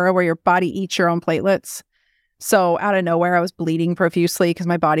idiothrombocytopenic purpura, where your body eats your own platelets. So out of nowhere, I was bleeding profusely because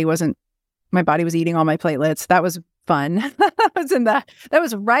my body was eating all my platelets. That was fun. That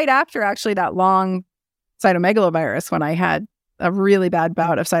was right after actually that long cytomegalovirus, when I had a really bad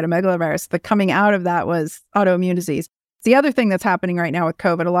bout of cytomegalovirus. The coming out of that was autoimmune disease. It's the other thing that's happening right now with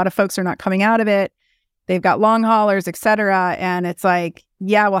COVID. A lot of folks are not coming out of it. They've got long haulers, et cetera. And it's like,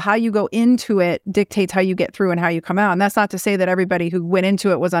 how you go into it dictates how you get through and how you come out. And that's not to say that everybody who went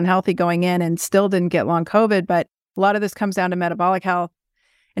into it was unhealthy going in and still didn't get long COVID, but a lot of this comes down to metabolic health.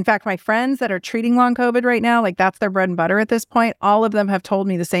 In fact, my friends that are treating long COVID right now, like that's their bread and butter at this point, all of them have told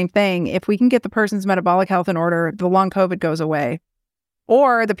me the same thing. If we can get the person's metabolic health in order, the long COVID goes away.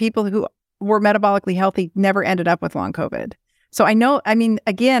 Or the people who were metabolically healthy never ended up with long COVID. So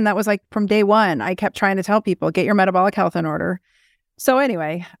again, that was like from day one, I kept trying to tell people, get your metabolic health in order. So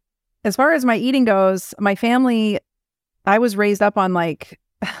anyway, as far as my eating goes, my family, I was raised up on like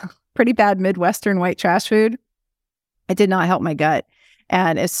pretty bad Midwestern white trash food. It did not help my gut.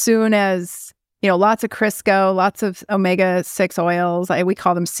 And as soon as, lots of Crisco, lots of omega-6 oils, we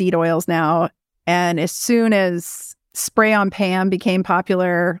call them seed oils now. And as soon as spray on Pam became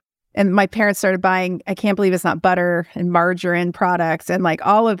popular, and my parents started buying, I can't believe it's not butter and margarine products and like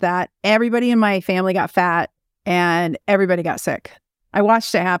all of that, everybody in my family got fat and everybody got sick. I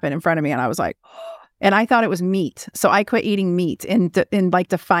watched it happen in front of me, and I was like, and I thought it was meat. So I quit eating meat in like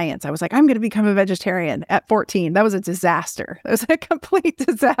defiance. I was like, I'm going to become a vegetarian at 14. That was a disaster. It was a complete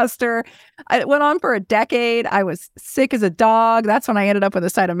disaster. It went on for a decade. I was sick as a dog. That's when I ended up with a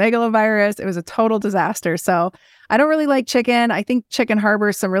cytomegalovirus. It was a total disaster. So I don't really like chicken. I think chicken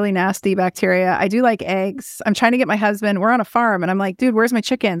harbors some really nasty bacteria. I do like eggs. I'm trying to get my husband, we're on a farm, and I'm like, dude, where's my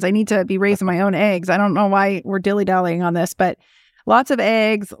chickens? I need to be raising my own eggs. I don't know why we're dilly-dallying on this, but lots of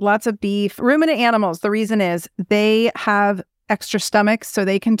eggs, lots of beef. Ruminant animals, the reason is they have extra stomachs, so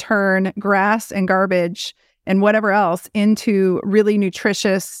they can turn grass and garbage and whatever else into really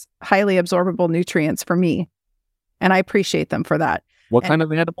nutritious, highly absorbable nutrients for me. And I appreciate them for that. What kind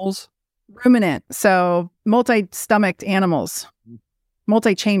of animals? Ruminant. So multi-stomached animals,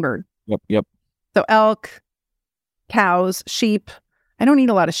 multi-chambered. Yep. So elk, cows, sheep. I don't eat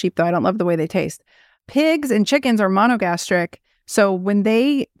a lot of sheep, though. I don't love the way they taste. Pigs and chickens are monogastric. So when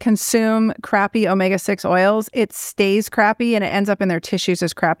they consume crappy omega-6 oils, it stays crappy and it ends up in their tissues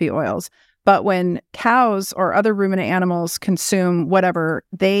as crappy oils. But when cows or other ruminant animals consume whatever,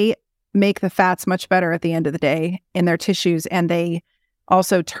 they make the fats much better at the end of the day in their tissues. And they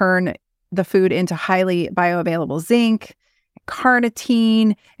also turn the food into highly bioavailable zinc,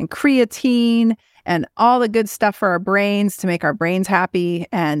 carnitine, and creatine, and all the good stuff for our brains to make our brains happy.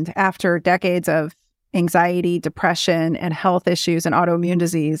 And after decades of anxiety, depression, and health issues and autoimmune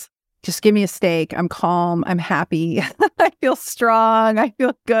disease, just give me a steak. I'm calm. I'm happy. I feel strong. I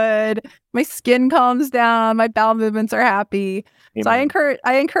feel good. My skin calms down. My bowel movements are happy. Amen. So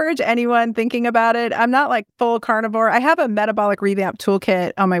I encourage anyone thinking about it. I'm not like full carnivore. I have a metabolic revamp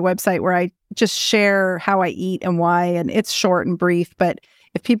toolkit on my website where I just share how I eat and why, and it's short and brief. But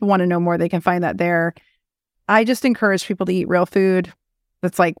if people want to know more, they can find that there. I just encourage people to eat real food.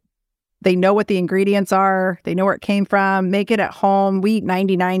 That's like, they know what the ingredients are. They know where it came from. Make it at home. We eat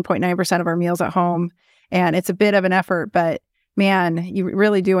 99.9% of our meals at home. And it's a bit of an effort, but man, you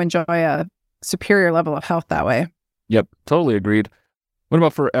really do enjoy a superior level of health that way. Yep, totally agreed. What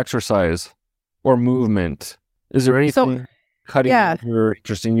about for exercise or movement? Is there anything cutting edge or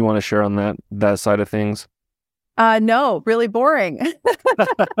interesting you want to share on that side of things? No, really boring.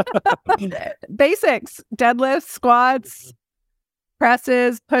 Basics, deadlifts, squats,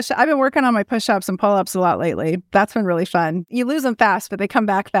 presses, push. I've been working on my push-ups and pull-ups a lot lately. That's been really fun. You lose them fast, but they come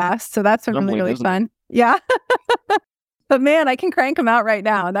back fast. So that's been really fun. Yeah. But man, I can crank them out right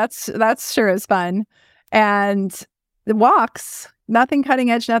now. That's sure is fun. And the walks, nothing cutting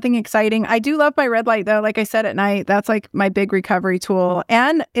edge, nothing exciting. I do love my red light though. Like I said, at night, that's like my big recovery tool.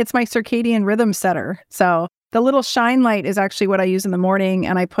 And it's my circadian rhythm setter. So the little shine light is actually what I use in the morning,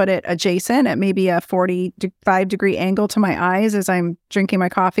 and I put it adjacent at maybe a 45-degree angle to my eyes as I'm drinking my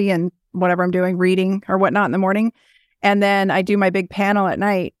coffee and whatever I'm doing, reading or whatnot in the morning. And then I do my big panel at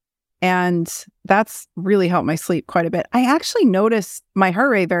night, and that's really helped my sleep quite a bit. I actually notice my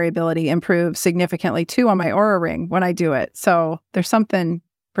heart rate variability improve significantly too on my Oura Ring when I do it. So there's something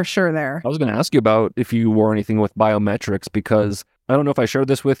for sure there. I was going to ask you about if you wore anything with biometrics, because I don't know if I shared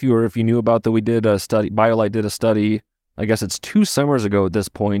this with you or if you knew about that. We did a study, BioLite did a study, I guess it's 2 summers ago at this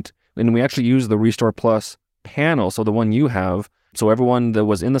point, and we actually used the Restore Plus panel, so the one you have. So everyone that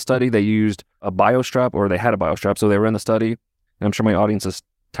was in the study, they used a BioStrap, or they had a BioStrap, so they were in the study. And I'm sure my audience is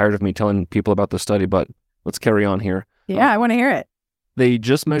tired of me telling people about the study, but let's carry on here. Yeah, I want to hear it. They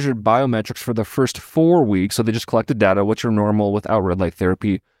just measured biometrics for the first 4 weeks, so they just collected data, which are normal without red light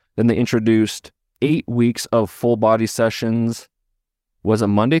therapy. Then they introduced 8 weeks of full body sessions. Was it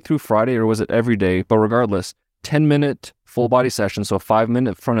Monday through Friday or was it every day? But regardless, 10-minute full body session. So 5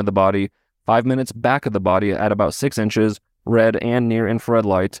 minutes front of the body, 5 minutes back of the body at about 6 inches, red and near infrared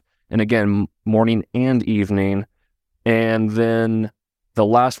light. And again, morning and evening. And then the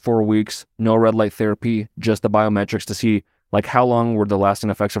last 4 weeks, no red light therapy, just the biometrics to see like how long were the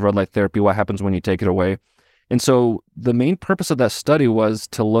lasting effects of red light therapy, what happens when you take it away. And so the main purpose of that study was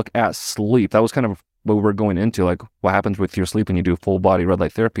to look at sleep. That was kind of what we were going into, like what happens with your sleep when you do full body red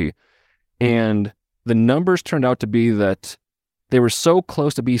light therapy. And the numbers turned out to be that they were so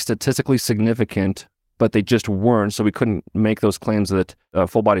close to be statistically significant, but they just weren't. So we couldn't make those claims that a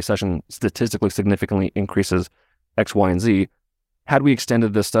full body session statistically significantly increases X, Y, and Z. Had we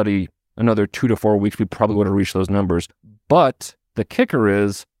extended the study another 2 to 4 weeks, we probably would have reached those numbers. But the kicker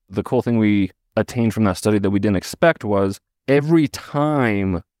is, the cool thing we attained from that study that we didn't expect was every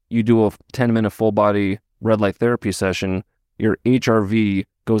time you do a 10-minute full body red light therapy session, your HRV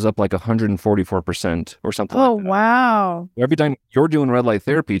goes up like 144% or something like that. Oh, wow. Every time you're doing red light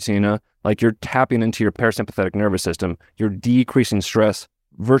therapy, Tina, like you're tapping into your parasympathetic nervous system, you're decreasing stress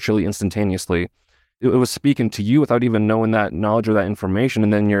virtually instantaneously. It was speaking to you without even knowing that knowledge or that information.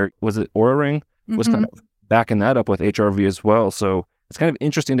 And then was it Oura Ring? Was kind of backing that up with HRV as well. So it's kind of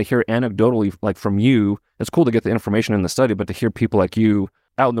interesting to hear anecdotally, like from you. It's cool to get the information in the study, but to hear people like you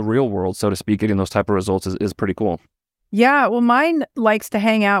out in the real world, so to speak, getting those type of results is pretty cool. Yeah, well, mine likes to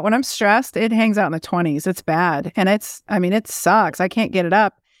hang out. When I'm stressed, it hangs out in the 20s. It's bad. And it sucks. I can't get it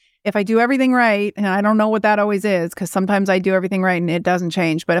up. If I do everything right, and I don't know what that always is, because sometimes I do everything right and it doesn't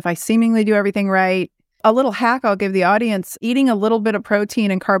change. But if I seemingly do everything right, a little hack I'll give the audience, eating a little bit of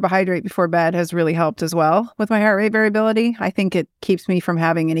protein and carbohydrate before bed has really helped as well with my heart rate variability. I think it keeps me from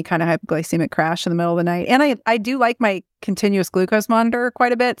having any kind of hypoglycemic crash in the middle of the night. And I do like my continuous glucose monitor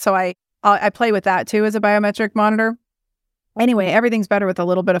quite a bit. So I play with that too as a biometric monitor. Anyway, everything's better with a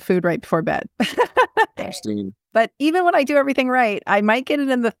little bit of food right before bed. Interesting. But even when I do everything right, I might get it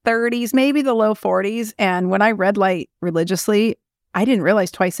in the 30s, maybe the low 40s. And when I red light religiously, I didn't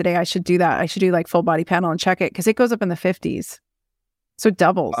realize twice a day I should do that. I should do like full body panel and check it because it goes up in the 50s. So it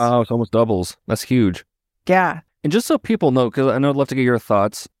doubles. Oh, it's almost doubles. That's huge. Yeah. And just so people know, because I know I'd love to get your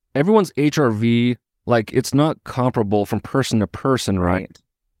thoughts, everyone's HRV, like it's not comparable from person to person, right?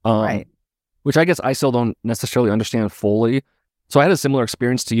 Right. Which I guess I still don't necessarily understand fully. So I had a similar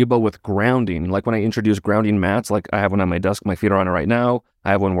experience to you, but with grounding. Like when I introduced grounding mats, like I have one on my desk, my feet are on it right now.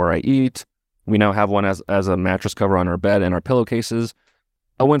 I have one where I eat. We now have one as a mattress cover on our bed and our pillowcases.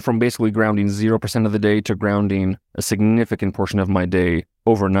 I went from basically grounding 0% of the day to grounding a significant portion of my day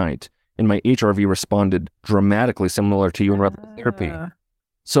overnight. And my HRV responded dramatically similar to you in red light therapy.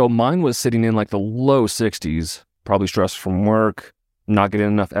 So mine was sitting in like the low 60s, probably stressed from work, not getting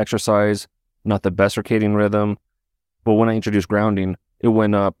enough exercise, not the best circadian rhythm. But when I introduced grounding, it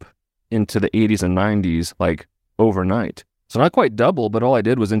went up into the 80s and 90s, like overnight. So not quite double, but all I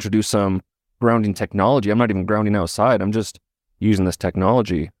did was introduce some grounding technology. I'm not even grounding outside. I'm just using this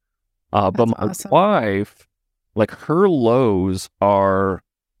technology. But my wife, like her lows are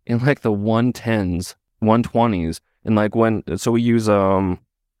in like the 110s, 120s. And like so we use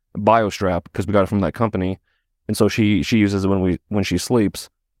BioStrap because we got it from that company. And so she uses it when she sleeps.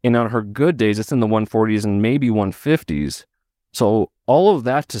 And on her good days, it's in the 140s and maybe 150s. So all of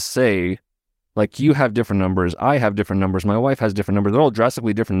that to say, like, you have different numbers, I have different numbers, my wife has different numbers. They're all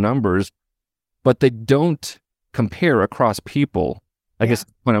drastically different numbers, but they don't compare across people. I guess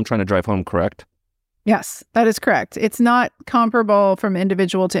that's the point I'm trying to drive home, correct? Yes, that is correct. It's not comparable from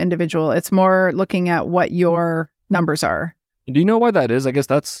individual to individual. It's more looking at what your numbers are. Do you know why that is? I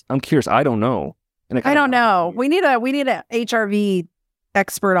guess I'm curious. I don't know. And I don't know. We need a HRV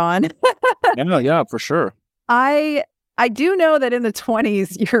expert on. Yeah, for sure. I do know that in the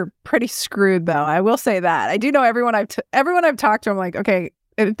 20s, you're pretty screwed, though. I will say that. I do know everyone I've talked to, I'm like, okay,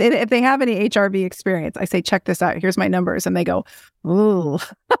 if they have any HRV experience, I say, check this out. Here's my numbers. And they go, ooh.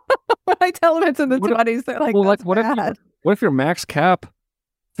 When I tell them it's in the 20s, they're like, well, like, what if your max cap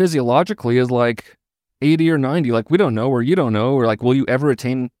physiologically is like 80 or 90? Like, we don't know, or you don't know, or like, will you ever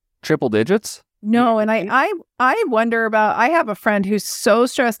attain triple digits? No, and I wonder about, I have a friend who's so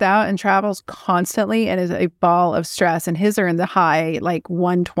stressed out and travels constantly and is a ball of stress, and his are in the high, like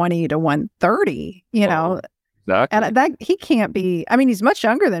 120 to 130, you know. Exactly. And that he can't be, I mean, he's much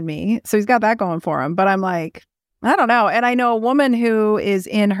younger than me, so he's got that going for him. But I'm like, I don't know. And I know a woman who is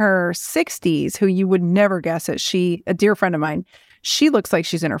in her 60s who you would never guess it. A dear friend of mine, she looks like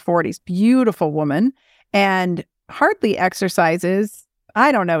she's in her 40s. Beautiful woman, and hardly exercises.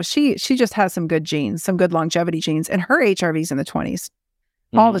 I don't know. She just has some good genes, some good longevity genes, and her HRV's in the 20s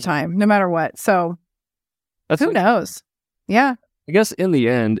all the time, no matter what. So who knows? Yeah. I guess in the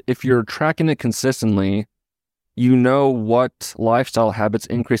end, if you're tracking it consistently, you know what lifestyle habits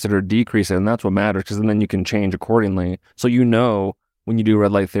increase it or decrease it, and that's what matters, because then you can change accordingly. So you know when you do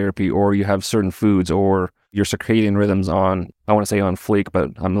red light therapy, or you have certain foods, or your circadian rhythms I want to say on fleek, but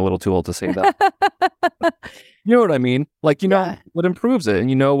I'm a little too old to say that. You know what I mean? Like, you know what improves it, and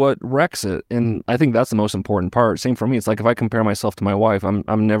you know what wrecks it. And I think that's the most important part. Same for me. It's like, if I compare myself to my wife, I'm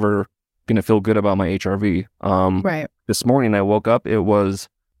never going to feel good about my HRV. Right. This morning I woke up, it was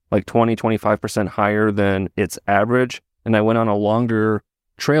like 20-25% higher than its average. And I went on a longer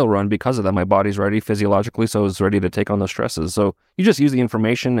trail run because of that. My body's ready physiologically, so it's ready to take on those stresses. So you just use the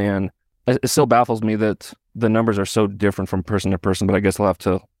information, and it still baffles me that the numbers are so different from person to person, but I guess I'll have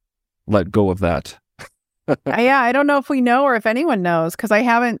to let go of that. Yeah, I don't know if we know or if anyone knows, because I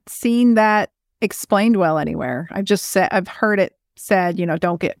haven't seen that explained well anywhere. I've heard it said, you know,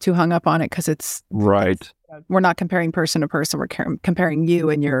 don't get too hung up on it because it's right. We're not comparing person to person. We're comparing you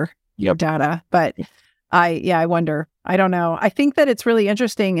and your data. But I wonder. I don't know. I think that it's really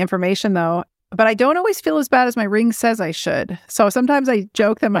interesting information, though. But I don't always feel as bad as my ring says I should. So sometimes I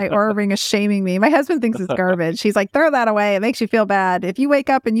joke that my Oura ring is shaming me. My husband thinks it's garbage. He's like, throw that away. It makes you feel bad. If you wake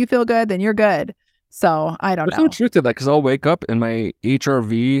up and you feel good, then you're good. So I don't know. There's no truth to that, because I'll wake up and my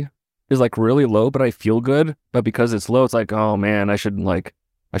HRV is like really low, but I feel good. But because it's low, it's like, oh man, I shouldn't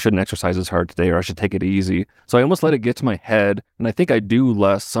exercise as hard today, or I should take it easy. So I almost let it get to my head. And I think I do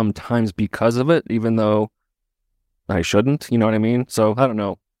less sometimes because of it, even though I shouldn't, you know what I mean? So I don't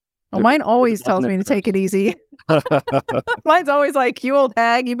know. Well, mine always tells me to take it easy. Mine's always like, you old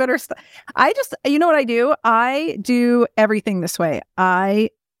hag, you better you know what I do? I do everything this way.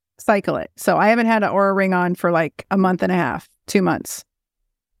 I cycle it. So I haven't had an Oura ring on for like a month and a half, 2 months.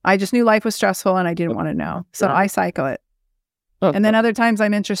 I just knew life was stressful and I didn't want to know. So I cycle it. And then other times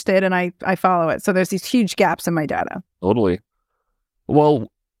I'm interested and I follow it. So there's these huge gaps in my data. Totally.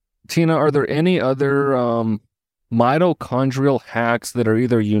 Well, Tyna, are there any other mitochondrial hacks that are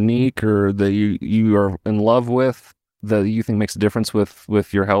either unique or that you are in love with that you think makes a difference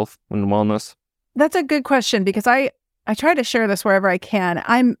with your health and wellness? That's a good question, because I try to share this wherever I can.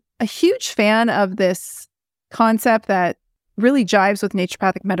 I'm a huge fan of this concept that really jives with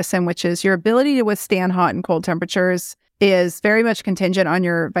naturopathic medicine, which is your ability to withstand hot and cold temperatures is very much contingent on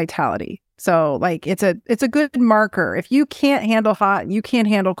your vitality. So like it's a good marker. If you can't handle hot, you can't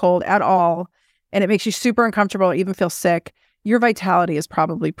handle cold at all, and it makes you super uncomfortable, even feel sick, your vitality is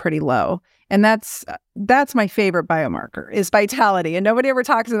probably pretty low. And that's my favorite biomarker, is vitality. And nobody ever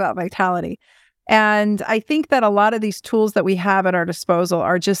talks about vitality. And I think that a lot of these tools that we have at our disposal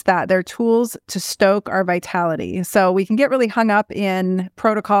are just that. They're tools to stoke our vitality. So we can get really hung up in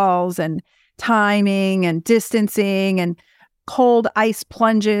protocols and timing and distancing and cold ice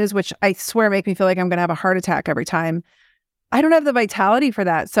plunges, which I swear make me feel like I'm going to have a heart attack every time. I don't have the vitality for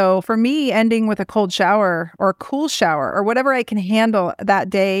that. So for me, ending with a cold shower or a cool shower or whatever I can handle that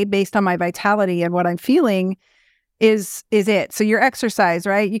day based on my vitality and what I'm feeling is it. So your exercise,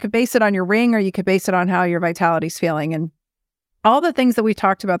 right? You could base it on your ring, or you could base it on how your vitality's feeling. And all the things that we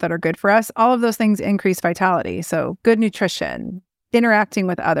talked about that are good for us, all of those things increase vitality. So good nutrition, interacting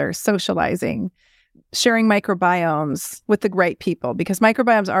with others, socializing, sharing microbiomes with the right people, because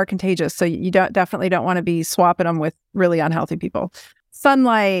microbiomes are contagious. So you definitely don't want to be swapping them with really unhealthy people.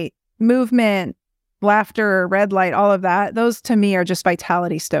 Sunlight, movement, laughter, red light, all of that. Those to me are just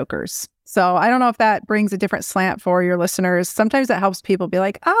vitality stokers. So I don't know if that brings a different slant for your listeners. Sometimes that helps people be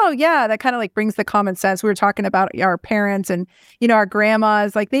like, oh yeah, that kind of like brings the common sense. We were talking about our parents and, our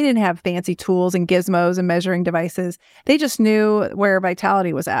grandmas, like they didn't have fancy tools and gizmos and measuring devices. They just knew where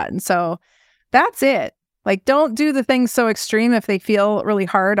vitality was at. And so that's it. Like, don't do the things so extreme if they feel really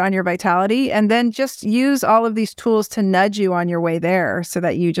hard on your vitality. And then just use all of these tools to nudge you on your way there so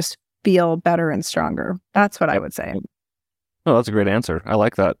that you just feel better and stronger. That's what I would say. Oh, that's a great answer. I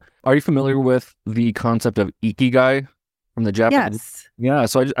like that. Are you familiar with the concept of ikigai from the Japanese? Yes. Yeah.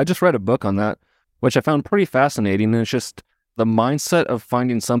 So I just read a book on that, which I found pretty fascinating. And it's just the mindset of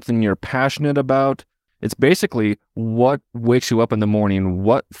finding something you're passionate about. It's basically what wakes you up in the morning,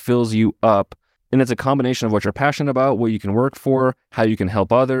 what fills you up. And it's a combination of what you're passionate about, what you can work for, how you can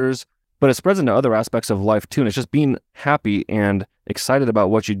help others. But it spreads into other aspects of life too. And it's just being happy and excited about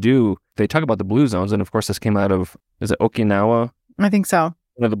what you do. They talk about the blue zones. And of course, this came out of, is it Okinawa? I think so.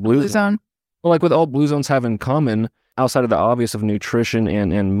 One of the blue zone. Well, like with all blue zones have in common, outside of the obvious of nutrition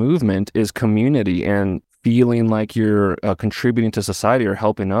and movement, is community and feeling like you're contributing to society or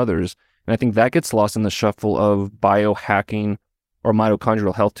helping others. And I think that gets lost in the shuffle of biohacking or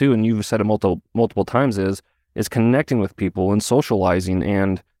mitochondrial health too. And you've said it multiple times is connecting with people and socializing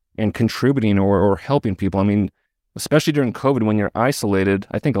and contributing or helping people. I mean, especially during COVID when you're isolated,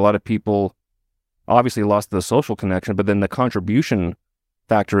 I think a lot of people obviously lost the social connection, but then the contribution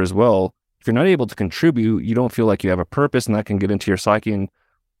factor as well. If you're not able to contribute, you don't feel like you have a purpose, and that can get into your psyche, and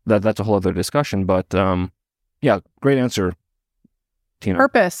that's a whole other discussion. But yeah, great answer, Tyna.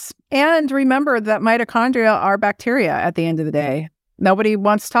 Purpose. And remember that mitochondria are bacteria at the end of the day. Nobody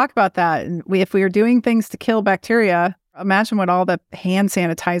wants to talk about that. And if we are doing things to kill bacteria, imagine what all the hand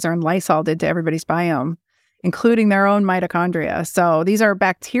sanitizer and Lysol did to everybody's biome, including their own mitochondria. So these are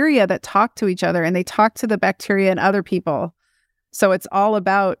bacteria that talk to each other, and they talk to the bacteria and other people. So it's all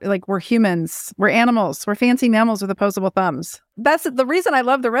about, like, we're humans, we're animals, we're fancy mammals with opposable thumbs. That's the reason I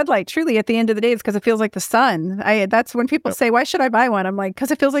love the red light, truly, at the end of the day, is because it feels like the sun. That's when people say, why should I buy one? I'm like,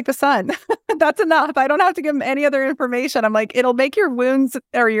 because it feels like the sun. That's enough. I don't have to give them any other information. I'm like, it'll make your wounds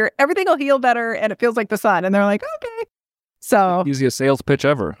or everything will heal better, and it feels like the sun. And they're like, okay. So easiest sales pitch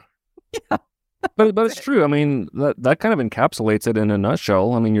ever. Yeah. But it's true. I mean, that kind of encapsulates it in a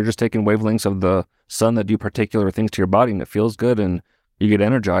nutshell. I mean, you're just taking wavelengths of the sun that do particular things to your body, and it feels good, and you get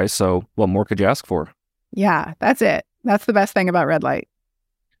energized. So what more could you ask for? Yeah, that's it. That's the best thing about red light.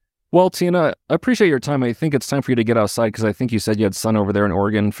 Well, Tyna, I appreciate your time. I think it's time for you to get outside, because I think you said you had sun over there in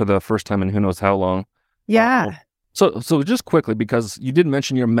Oregon for the first time in who knows how long. Yeah. So just quickly, because you did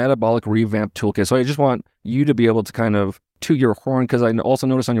mention your metabolic revamp toolkit. So I just want you to be able to kind of toot your horn, because I also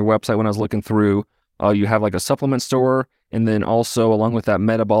noticed on your website when I was looking through, you have like a supplement store. And then also along with that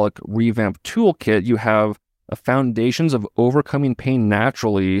metabolic revamp toolkit, you have a Foundations of Overcoming Pain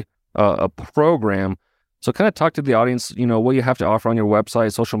Naturally, a program. So kind of talk to the audience, what you have to offer on your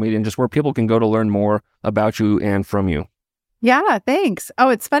website, social media, and just where people can go to learn more about you and from you. Yeah, thanks. Oh,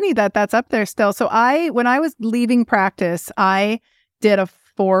 it's funny that that's up there still. So when I was leaving practice, I did a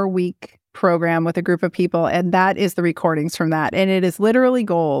 4-week program with a group of people, and that is the recordings from that. And it is literally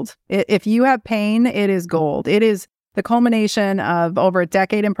gold. If you have pain, it is gold. It is the culmination of over a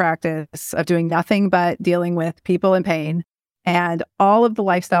decade in practice of doing nothing but dealing with people in pain and all of the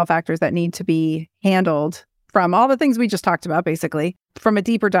lifestyle factors that need to be handled from all the things we just talked about, basically, from a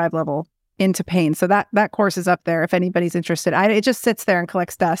deeper dive level into pain. So that course is up there if anybody's interested. It just sits there and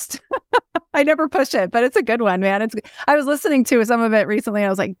collects dust. I never push it, but it's a good one, man. I was listening to some of it recently, and I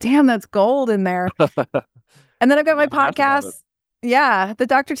was like, damn, that's gold in there. And then I've got my podcast. Yeah, the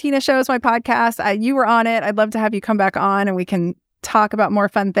Dr. Tyna Show is my podcast. You were on it. I'd love to have you come back on, and we can talk about more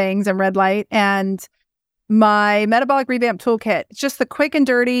fun things and red light. And my metabolic revamp toolkit, it's just the quick and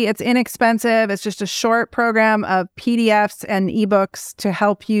dirty. It's inexpensive. It's just a short program of PDFs and ebooks to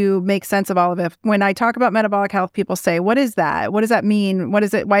help you make sense of all of it. When I talk about metabolic health, people say, what is that? What does that mean? What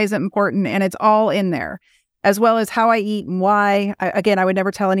is it? Why is it important? And it's all in there, as well as how I eat and why. I would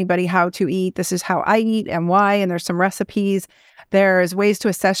never tell anybody how to eat. This is how I eat and why. And there's some recipes. There's ways to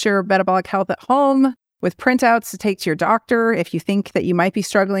assess your metabolic health at home with printouts to take to your doctor if you think that you might be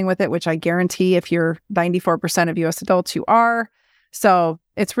struggling with it, which I guarantee if you're 94% of US adults, you are. So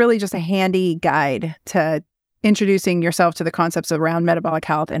it's really just a handy guide to introducing yourself to the concepts around metabolic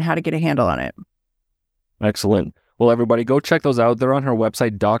health and how to get a handle on it. Excellent. Well, everybody, go check those out. They're on her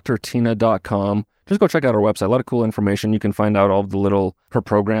website, drtyna.com. Just go check out her website. A lot of cool information. You can find out all of her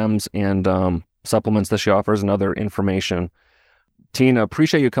programs and supplements that she offers and other information. Tyna,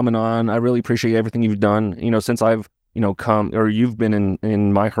 appreciate you coming on. I really appreciate everything you've done. Since I've, come, or you've been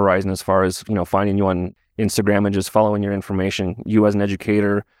in my horizon as far as, finding you on Instagram and just following your information. You as an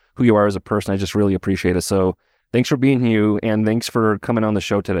educator, who you are as a person, I just really appreciate it. So thanks for being you, and thanks for coming on the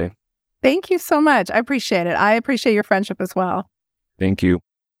show today. Thank you so much. I appreciate it. I appreciate your friendship as well. Thank you.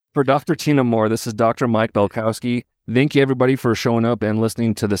 For Dr. Tyna Moore, this is Dr. Mike Belkowski. Thank you, everybody, for showing up and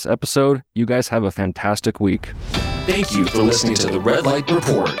listening to this episode. You guys have a fantastic week. Thank you for listening to the Red Light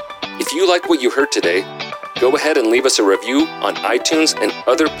Report. If you like what you heard today, go ahead and leave us a review on iTunes and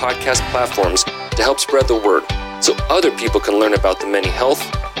other podcast platforms to help spread the word so other people can learn about the many health,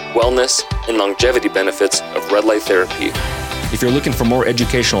 wellness, and longevity benefits of red light therapy. If you're looking for more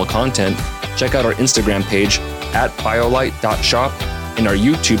educational content, check out our Instagram page @biolight.shop and our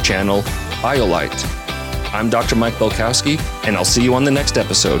YouTube channel, BioLight. I'm Dr. Mike Belkowski, and I'll see you on the next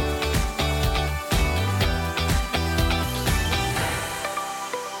episode.